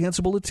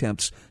reprehensible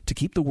attempts to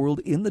keep the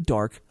world in the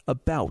dark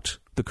about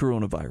the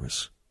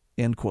coronavirus.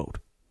 End quote.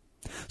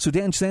 So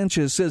Dan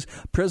Sanchez says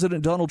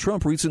President Donald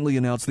Trump recently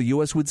announced the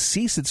U.S. would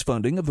cease its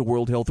funding of the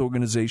World Health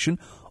Organization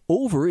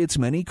over its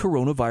many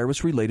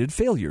coronavirus-related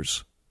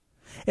failures.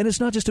 And it's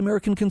not just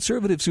American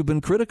conservatives who've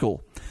been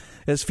critical.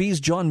 As FEE's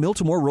John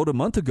Miltimore wrote a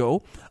month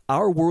ago,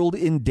 Our World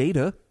in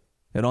Data,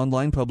 an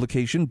online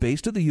publication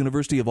based at the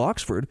University of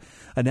Oxford,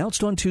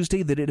 announced on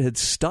Tuesday that it had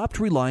stopped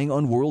relying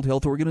on World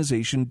Health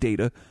Organization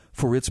data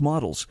for its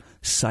models,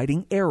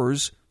 citing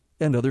errors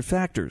and other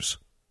factors.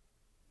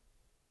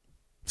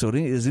 So it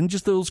isn't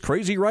just those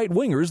crazy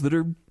right-wingers that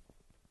are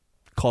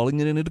calling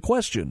it into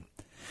question.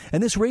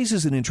 And this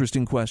raises an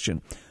interesting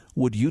question.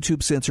 Would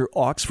YouTube censor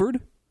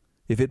Oxford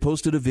if it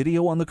posted a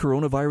video on the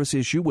coronavirus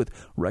issue with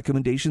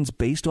recommendations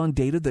based on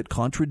data that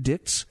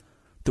contradicts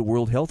the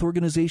World Health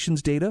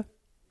Organization's data?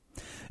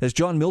 As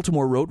John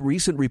Miltimore wrote,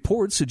 recent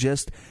reports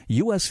suggest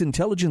U.S.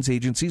 intelligence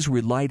agencies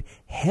relied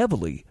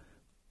heavily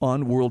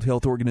on World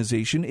Health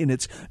Organization in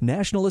its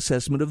national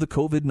assessment of the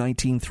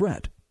COVID-19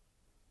 threat.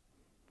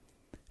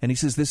 And he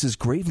says this is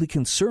gravely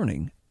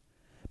concerning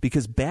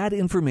because bad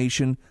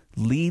information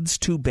leads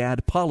to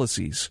bad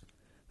policies.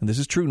 And this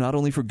is true not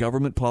only for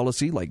government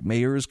policy like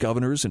mayors,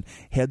 governors, and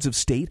heads of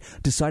state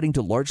deciding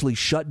to largely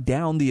shut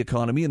down the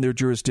economy in their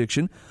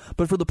jurisdiction,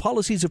 but for the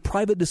policies of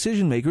private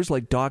decision makers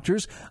like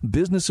doctors,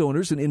 business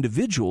owners, and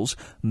individuals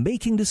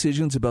making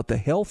decisions about the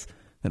health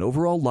and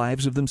overall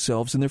lives of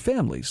themselves and their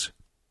families.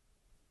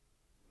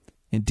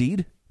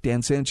 Indeed,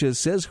 Dan Sanchez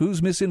says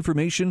whose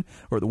misinformation,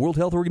 or the World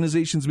Health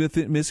Organization's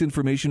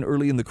misinformation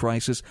early in the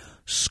crisis,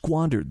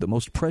 squandered the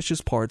most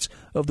precious parts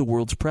of the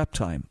world's prep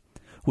time,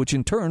 which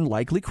in turn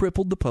likely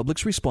crippled the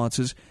public's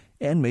responses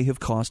and may have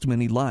cost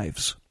many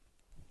lives.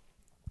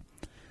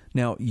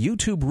 Now,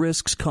 YouTube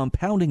risks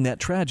compounding that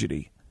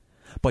tragedy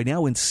by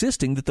now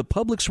insisting that the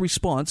public's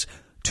response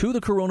to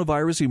the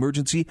coronavirus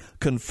emergency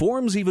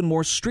conforms even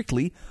more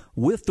strictly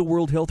with the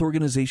World Health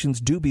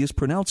Organization's dubious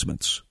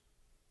pronouncements.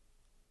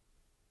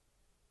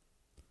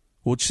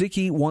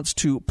 Wojcicki wants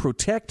to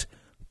protect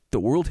the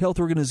World Health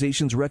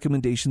Organization's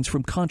recommendations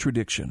from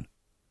contradiction.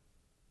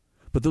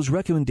 But those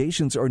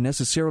recommendations are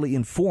necessarily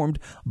informed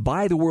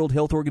by the World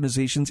Health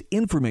Organization's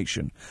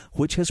information,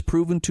 which has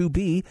proven to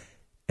be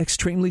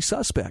extremely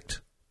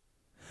suspect.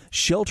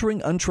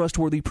 Sheltering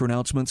untrustworthy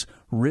pronouncements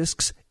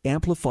risks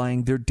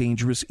amplifying their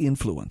dangerous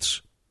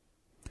influence.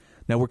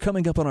 Now, we're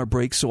coming up on our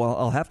break, so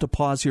I'll have to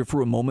pause here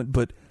for a moment,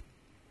 but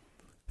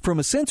from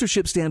a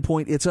censorship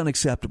standpoint, it's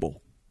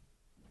unacceptable.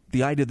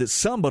 The idea that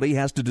somebody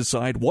has to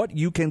decide what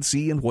you can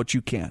see and what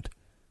you can't.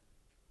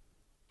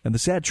 And the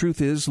sad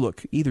truth is,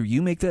 look, either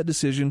you make that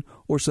decision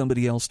or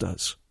somebody else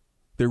does.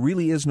 There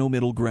really is no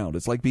middle ground.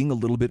 It's like being a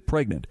little bit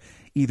pregnant.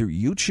 Either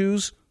you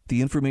choose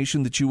the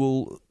information that you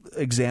will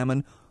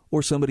examine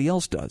or somebody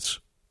else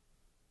does.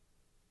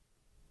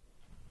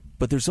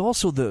 But there's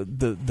also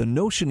the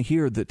notion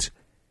here that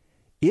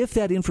if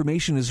that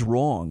information is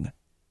wrong,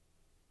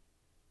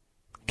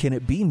 can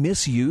it be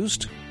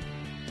misused?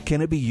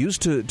 Can it be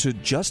used to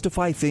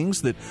justify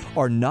things that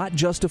are not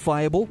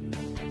justifiable?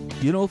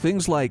 You know,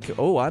 things like,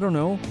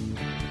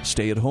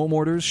 stay-at-home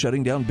orders,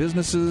 shutting down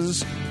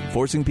businesses,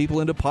 forcing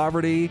people into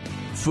poverty,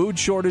 food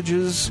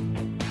shortages,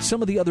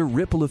 some of the other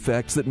ripple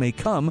effects that may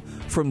come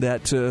from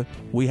that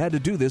we had to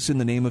do this in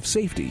the name of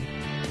safety.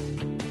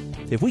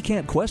 If we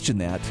can't question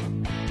that,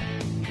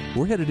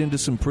 we're headed into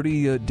some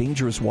pretty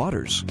dangerous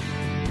waters.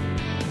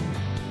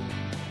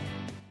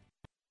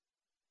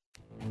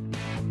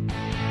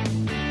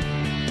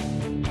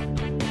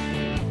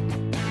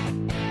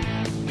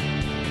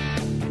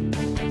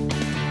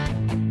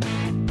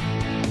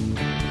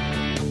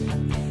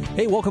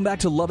 Hey, welcome back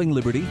to Loving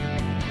Liberty.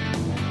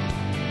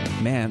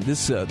 Man,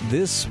 this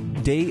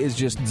day is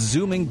just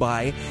zooming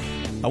by.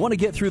 I want to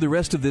get through the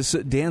rest of this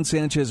Dan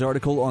Sanchez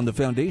article on the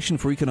Foundation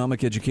for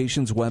Economic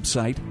Education's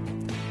website.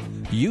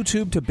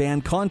 YouTube to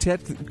ban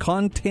content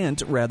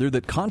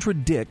that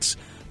contradicts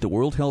the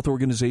World Health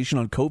Organization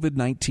on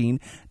COVID-19,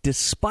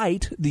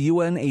 despite the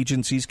UN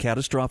agency's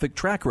catastrophic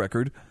track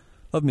record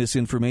of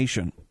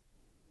misinformation.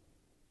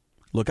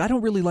 Look, I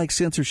don't really like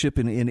censorship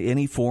in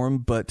any form,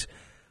 but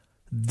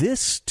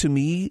this, to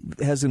me,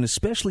 has an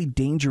especially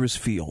dangerous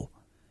feel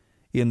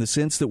in the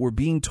sense that we're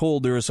being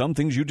told there are some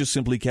things you just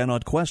simply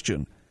cannot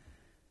question.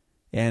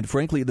 And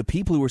frankly, the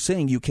people who are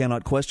saying you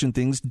cannot question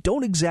things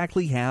don't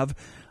exactly have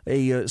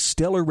a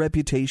stellar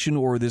reputation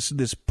or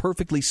this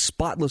perfectly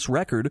spotless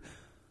record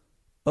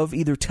of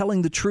either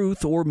telling the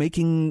truth or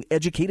making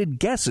educated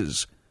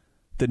guesses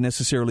that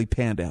necessarily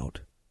panned out.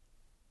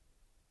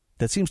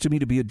 That seems to me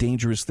to be a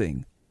dangerous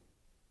thing.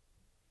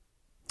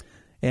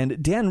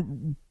 And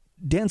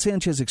Dan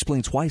Sanchez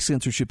explains why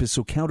censorship is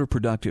so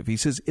counterproductive. He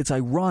says it's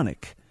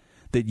ironic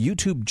that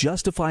YouTube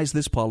justifies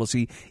this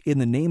policy in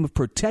the name of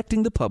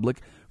protecting the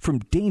public from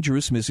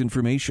dangerous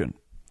misinformation.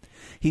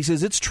 He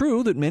says it's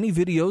true that many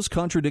videos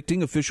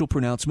contradicting official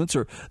pronouncements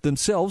are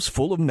themselves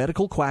full of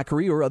medical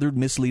quackery or other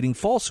misleading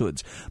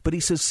falsehoods, but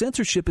he says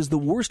censorship is the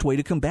worst way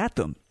to combat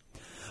them.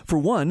 For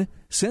one,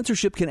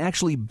 censorship can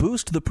actually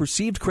boost the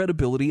perceived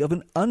credibility of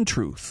an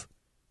untruth.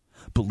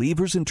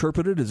 Believers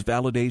interpret it as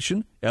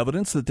validation,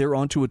 evidence that they're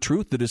onto a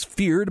truth that is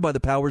feared by the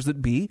powers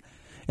that be,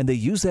 and they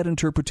use that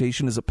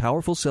interpretation as a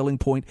powerful selling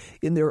point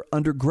in their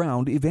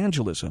underground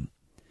evangelism.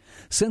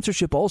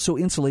 Censorship also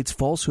insulates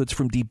falsehoods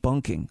from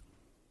debunking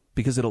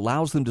because it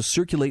allows them to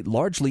circulate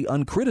largely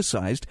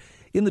uncriticized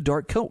in the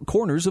dark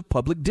corners of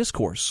public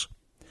discourse.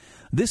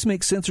 This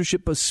makes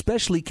censorship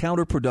especially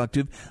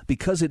counterproductive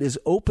because it is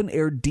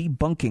open-air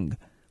debunking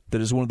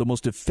that is one of the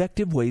most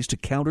effective ways to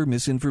counter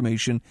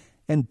misinformation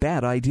and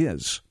bad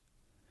ideas.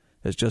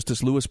 As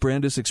Justice Louis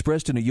Brandeis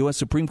expressed in a U.S.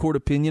 Supreme Court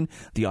opinion,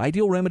 the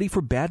ideal remedy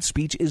for bad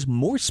speech is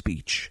more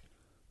speech,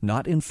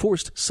 not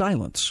enforced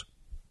silence.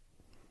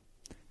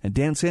 And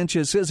Dan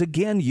Sanchez says,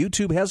 again,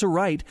 YouTube has a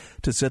right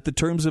to set the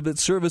terms of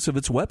its service of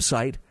its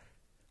website.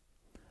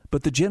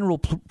 But the general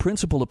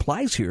principle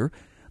applies here.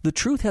 The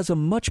truth has a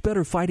much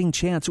better fighting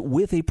chance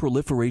with a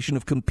proliferation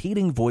of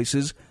competing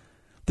voices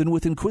than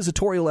with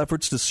inquisitorial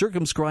efforts to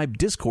circumscribe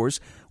discourse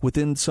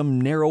within some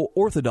narrow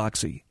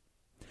orthodoxy.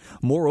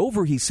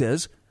 Moreover, he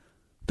says,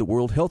 the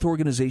World Health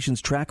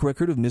Organization's track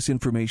record of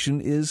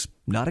misinformation is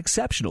not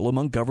exceptional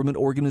among government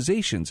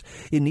organizations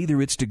in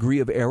neither its degree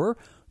of error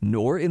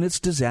nor in its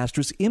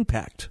disastrous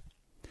impact.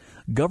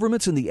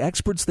 Governments and the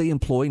experts they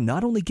employ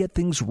not only get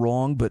things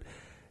wrong, but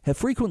have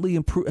frequently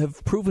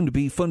have proven to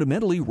be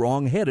fundamentally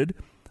wrong-headed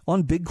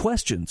on big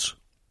questions.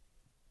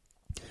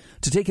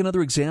 To take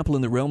another example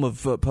in the realm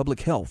of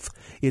public health,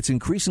 it's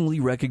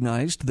increasingly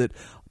recognized that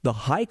the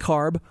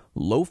high-carb,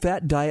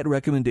 low-fat diet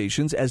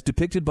recommendations as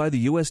depicted by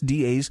the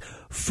USDA's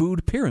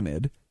food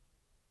pyramid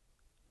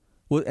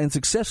and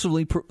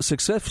successfully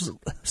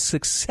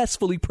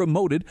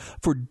promoted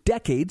for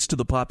decades to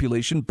the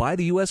population by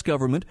the U.S.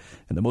 government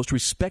and the most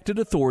respected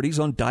authorities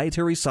on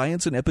dietary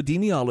science and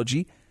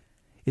epidemiology,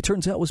 it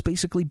turns out was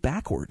basically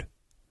backward.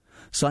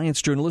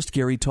 Science journalist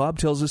Gary Taub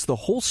tells us the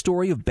whole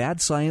story of bad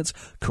science,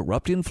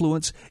 corrupt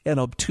influence, and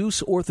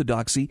obtuse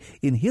orthodoxy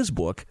in his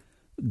book,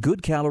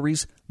 Good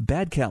Calories,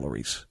 Bad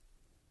Calories.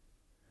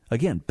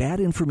 Again, bad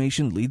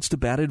information leads to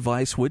bad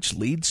advice, which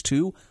leads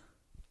to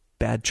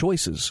bad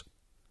choices.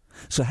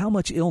 So how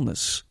much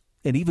illness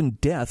and even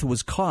death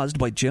was caused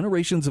by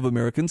generations of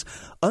Americans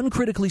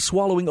uncritically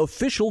swallowing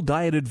official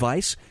diet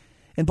advice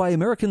and by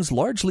Americans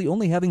largely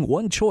only having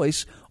one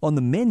choice on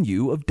the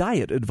menu of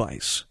diet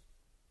advice?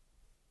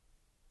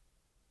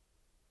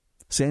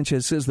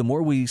 Sanchez says the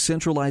more we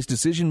centralize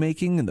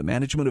decision-making and the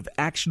management of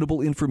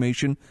actionable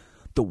information,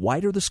 the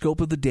wider the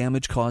scope of the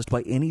damage caused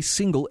by any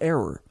single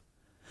error.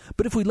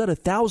 But if we let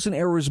 1,000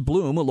 errors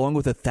bloom along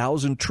with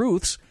 1,000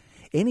 truths,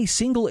 any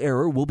single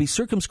error will be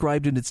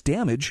circumscribed in its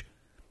damage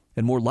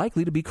and more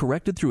likely to be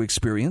corrected through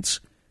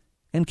experience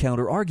and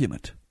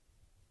counter-argument.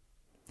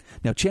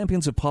 Now,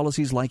 champions of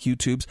policies like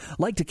YouTube's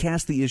like to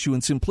cast the issue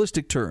in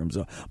simplistic terms,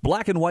 a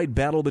black-and-white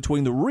battle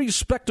between the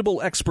respectable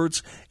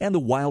experts and the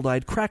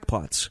wild-eyed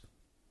crackpots.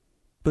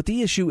 But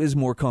the issue is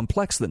more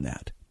complex than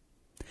that.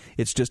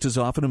 It's just as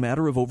often a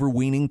matter of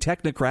overweening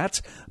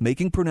technocrats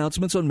making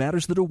pronouncements on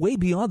matters that are way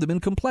beyond them in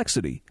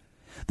complexity,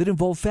 that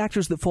involve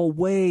factors that fall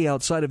way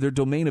outside of their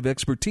domain of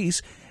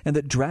expertise and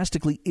that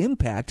drastically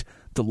impact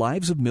the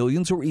lives of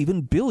millions or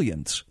even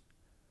billions.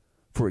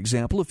 For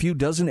example, a few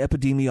dozen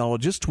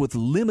epidemiologists with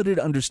limited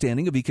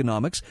understanding of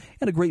economics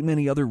and a great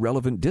many other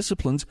relevant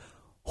disciplines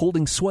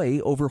holding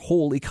sway over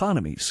whole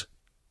economies.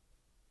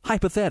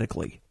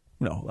 Hypothetically.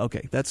 No,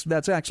 okay, that's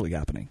actually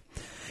happening.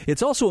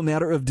 It's also a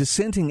matter of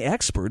dissenting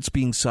experts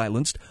being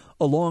silenced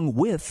along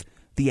with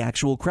the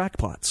actual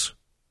crackpots.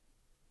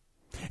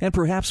 And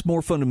perhaps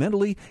more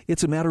fundamentally,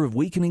 it's a matter of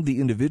weakening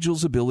the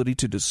individual's ability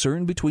to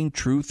discern between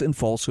truth and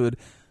falsehood,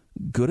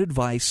 good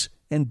advice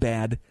and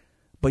bad,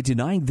 by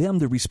denying them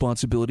the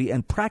responsibility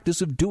and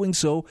practice of doing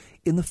so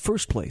in the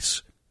first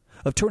place,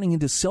 of turning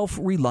into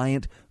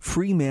self-reliant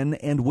free men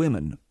and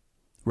women,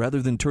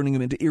 rather than turning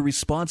them into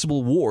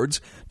irresponsible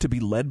wards to be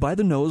led by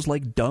the nose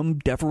like dumb,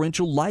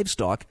 deferential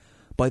livestock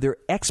by their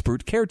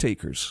expert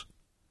caretakers.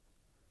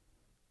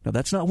 Now,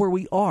 that's not where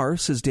we are,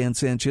 says Dan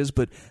Sanchez,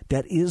 but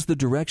that is the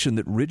direction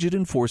that rigid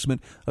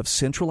enforcement of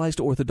centralized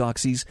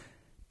orthodoxies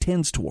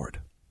tends toward.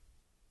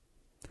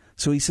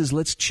 So he says,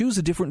 let's choose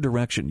a different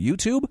direction.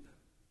 YouTube,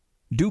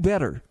 do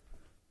better.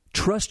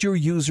 Trust your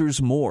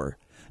users more.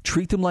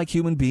 Treat them like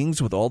human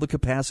beings with all the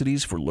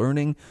capacities for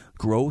learning,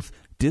 growth,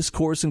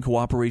 discourse, and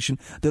cooperation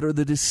that are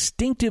the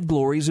distinctive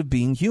glories of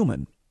being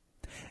human.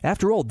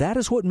 After all, that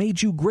is what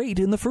made you great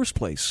in the first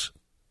place.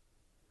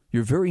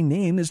 Your very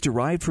name is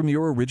derived from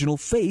your original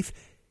faith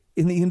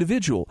in the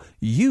individual.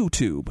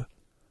 YouTube,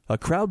 a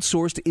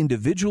crowdsourced,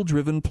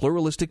 individual-driven,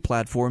 pluralistic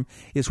platform,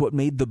 is what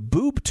made the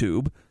boob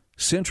tube,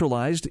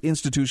 centralized,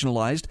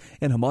 institutionalized,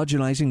 and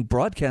homogenizing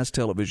broadcast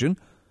television,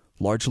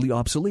 largely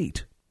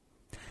obsolete.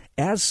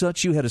 As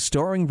such, you had a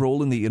starring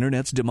role in the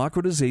Internet's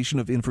democratization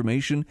of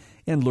information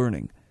and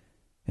learning.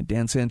 And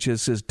Dan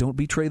Sanchez says, don't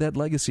betray that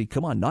legacy.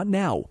 Come on, not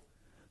now.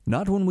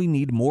 Not when we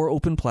need more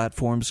open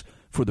platforms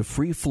for the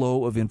free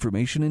flow of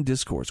information and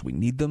discourse. We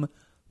need them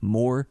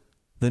more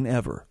than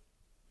ever.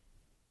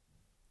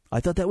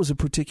 I thought that was a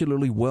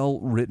particularly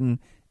well-written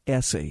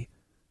essay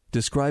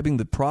describing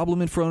the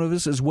problem in front of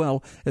us as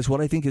well as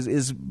what I think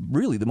is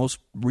really the most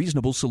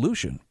reasonable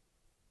solution.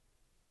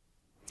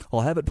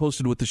 I'll have it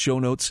posted with the show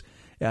notes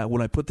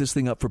when I put this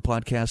thing up for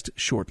podcast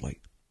shortly.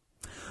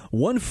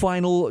 One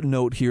final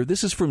note here.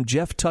 This is from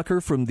Jeff Tucker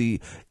from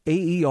the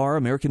AER,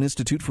 American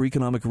Institute for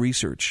Economic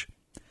Research.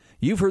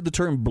 You've heard the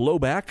term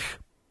blowback.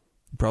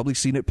 You've probably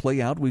seen it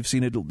play out. We've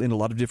seen it in a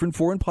lot of different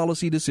foreign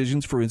policy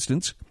decisions, for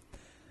instance.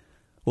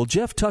 Well,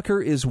 Jeff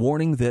Tucker is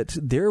warning that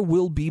there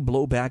will be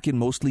blowback in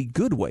mostly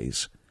good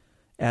ways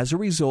as a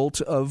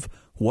result of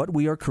what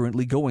we are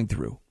currently going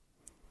through.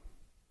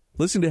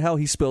 Listen to how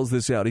he spells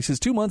this out. He says,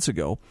 2 months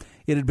ago,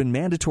 it had been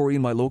mandatory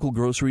in my local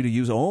grocery to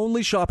use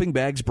only shopping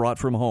bags brought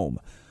from home.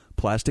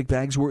 Plastic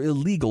bags were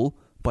illegal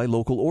by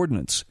local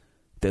ordinance.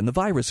 Then the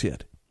virus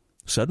hit.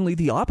 Suddenly,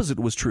 the opposite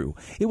was true.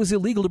 It was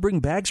illegal to bring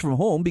bags from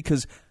home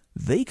because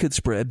they could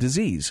spread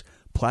disease.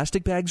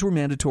 Plastic bags were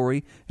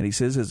mandatory, and he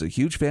says, as a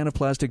huge fan of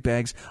plastic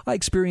bags, I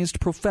experienced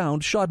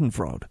profound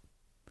schadenfreude.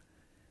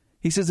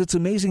 He says it's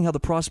amazing how the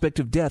prospect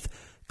of death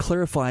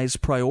clarifies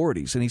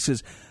priorities. And he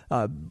says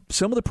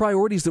some of the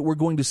priorities that we're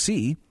going to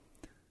see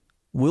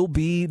will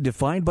be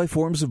defined by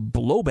forms of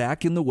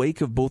blowback in the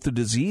wake of both the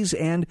disease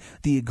and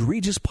the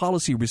egregious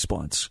policy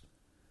response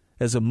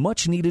as a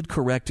much-needed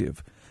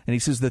corrective. And he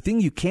says the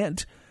thing you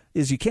can't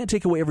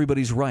take away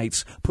everybody's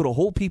rights, put a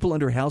whole people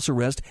under house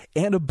arrest,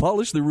 and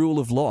abolish the rule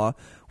of law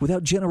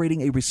without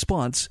generating a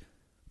response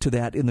to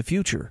that in the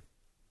future.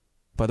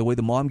 By the way,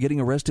 the mom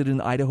getting arrested in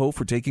Idaho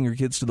for taking her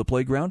kids to the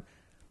playground,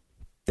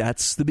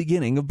 that's the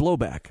beginning of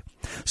blowback.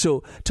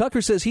 So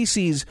Tucker says he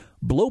sees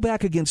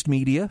blowback against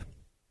media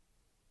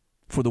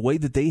for the way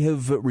that they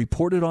have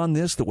reported on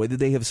this, the way that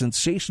they have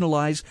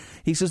sensationalized.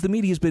 He says the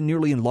media has been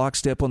nearly in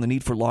lockstep on the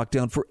need for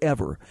lockdown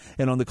forever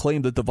and on the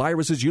claim that the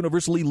virus is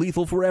universally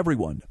lethal for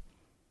everyone.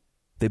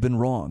 They've been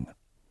wrong.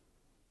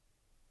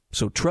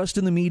 So trust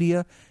in the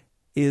media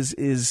is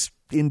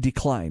in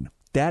decline.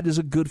 That is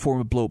a good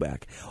form of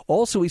blowback.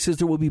 Also, he says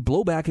there will be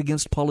blowback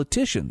against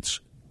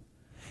politicians.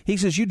 He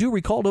says, you do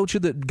recall, don't you,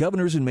 that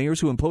governors and mayors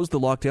who imposed the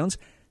lockdowns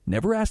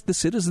never asked the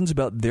citizens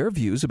about their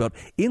views about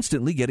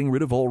instantly getting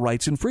rid of all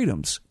rights and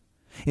freedoms.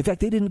 In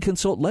fact, they didn't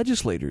consult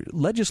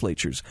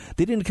legislatures.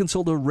 They didn't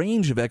consult a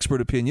range of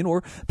expert opinion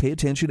or pay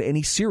attention to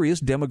any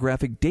serious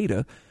demographic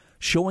data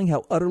showing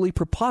how utterly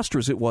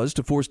preposterous it was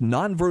to force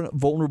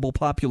non-vulnerable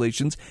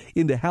populations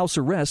into house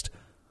arrest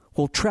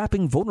while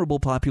trapping vulnerable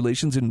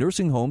populations in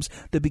nursing homes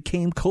that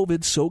became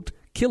COVID-soaked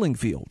killing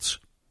fields.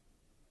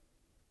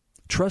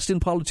 Trust in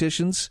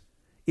politicians,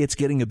 it's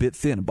getting a bit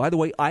thin. By the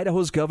way,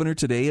 Idaho's governor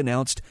today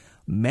announced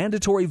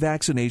mandatory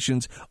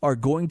vaccinations are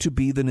going to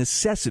be the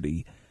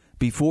necessity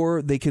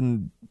before they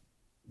can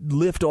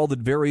lift all the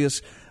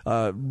various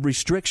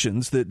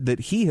restrictions that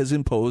he has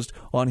imposed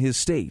on his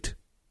state.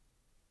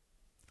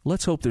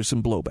 Let's hope there's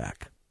some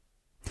blowback.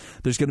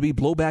 There's going to be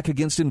blowback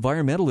against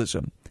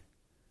environmentalism.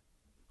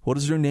 What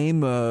is her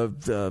name?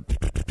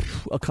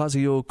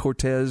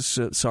 Ocasio-Cortez,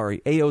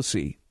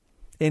 AOC.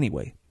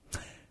 Anyway.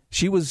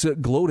 She was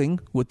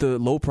gloating with the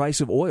low price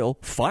of oil.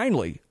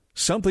 Finally,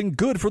 something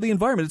good for the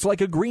environment. It's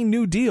like a Green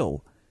New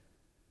Deal.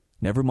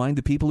 Never mind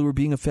the people who are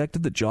being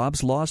affected, the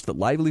jobs lost, the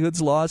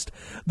livelihoods lost,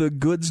 the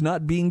goods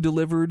not being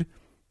delivered.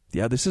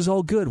 Yeah, this is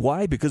all good.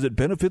 Why? Because it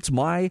benefits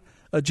my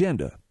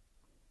agenda.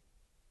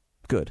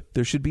 Good.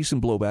 There should be some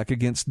blowback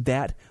against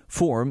that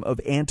form of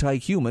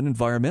anti-human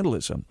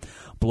environmentalism.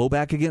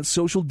 Blowback against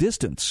social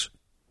distance.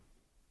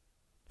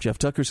 Jeff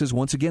Tucker says,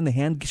 once again, the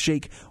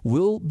handshake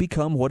will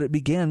become what it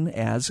began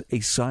as, a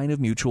sign of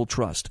mutual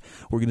trust.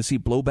 We're going to see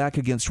blowback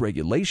against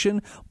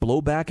regulation,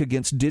 blowback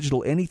against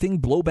digital anything,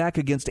 blowback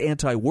against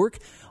anti-work,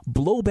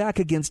 blowback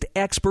against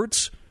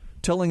experts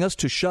telling us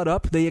to shut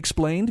up, they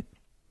explained,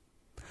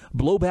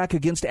 blowback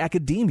against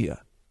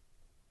academia,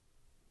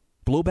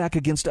 blowback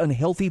against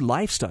unhealthy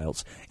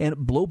lifestyles, and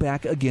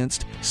blowback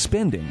against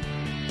spending,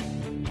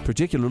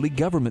 particularly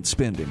government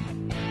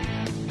spending.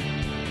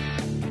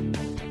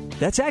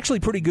 That's actually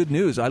pretty good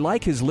news. I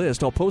like his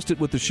list. I'll post it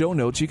with the show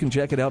notes. You can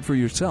check it out for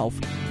yourself.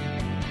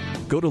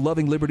 Go to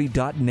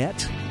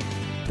lovingliberty.net.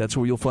 That's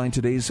where you'll find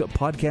today's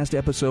podcast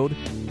episode.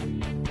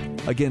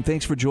 Again,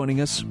 thanks for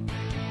joining us.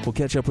 We'll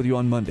catch up with you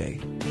on Monday.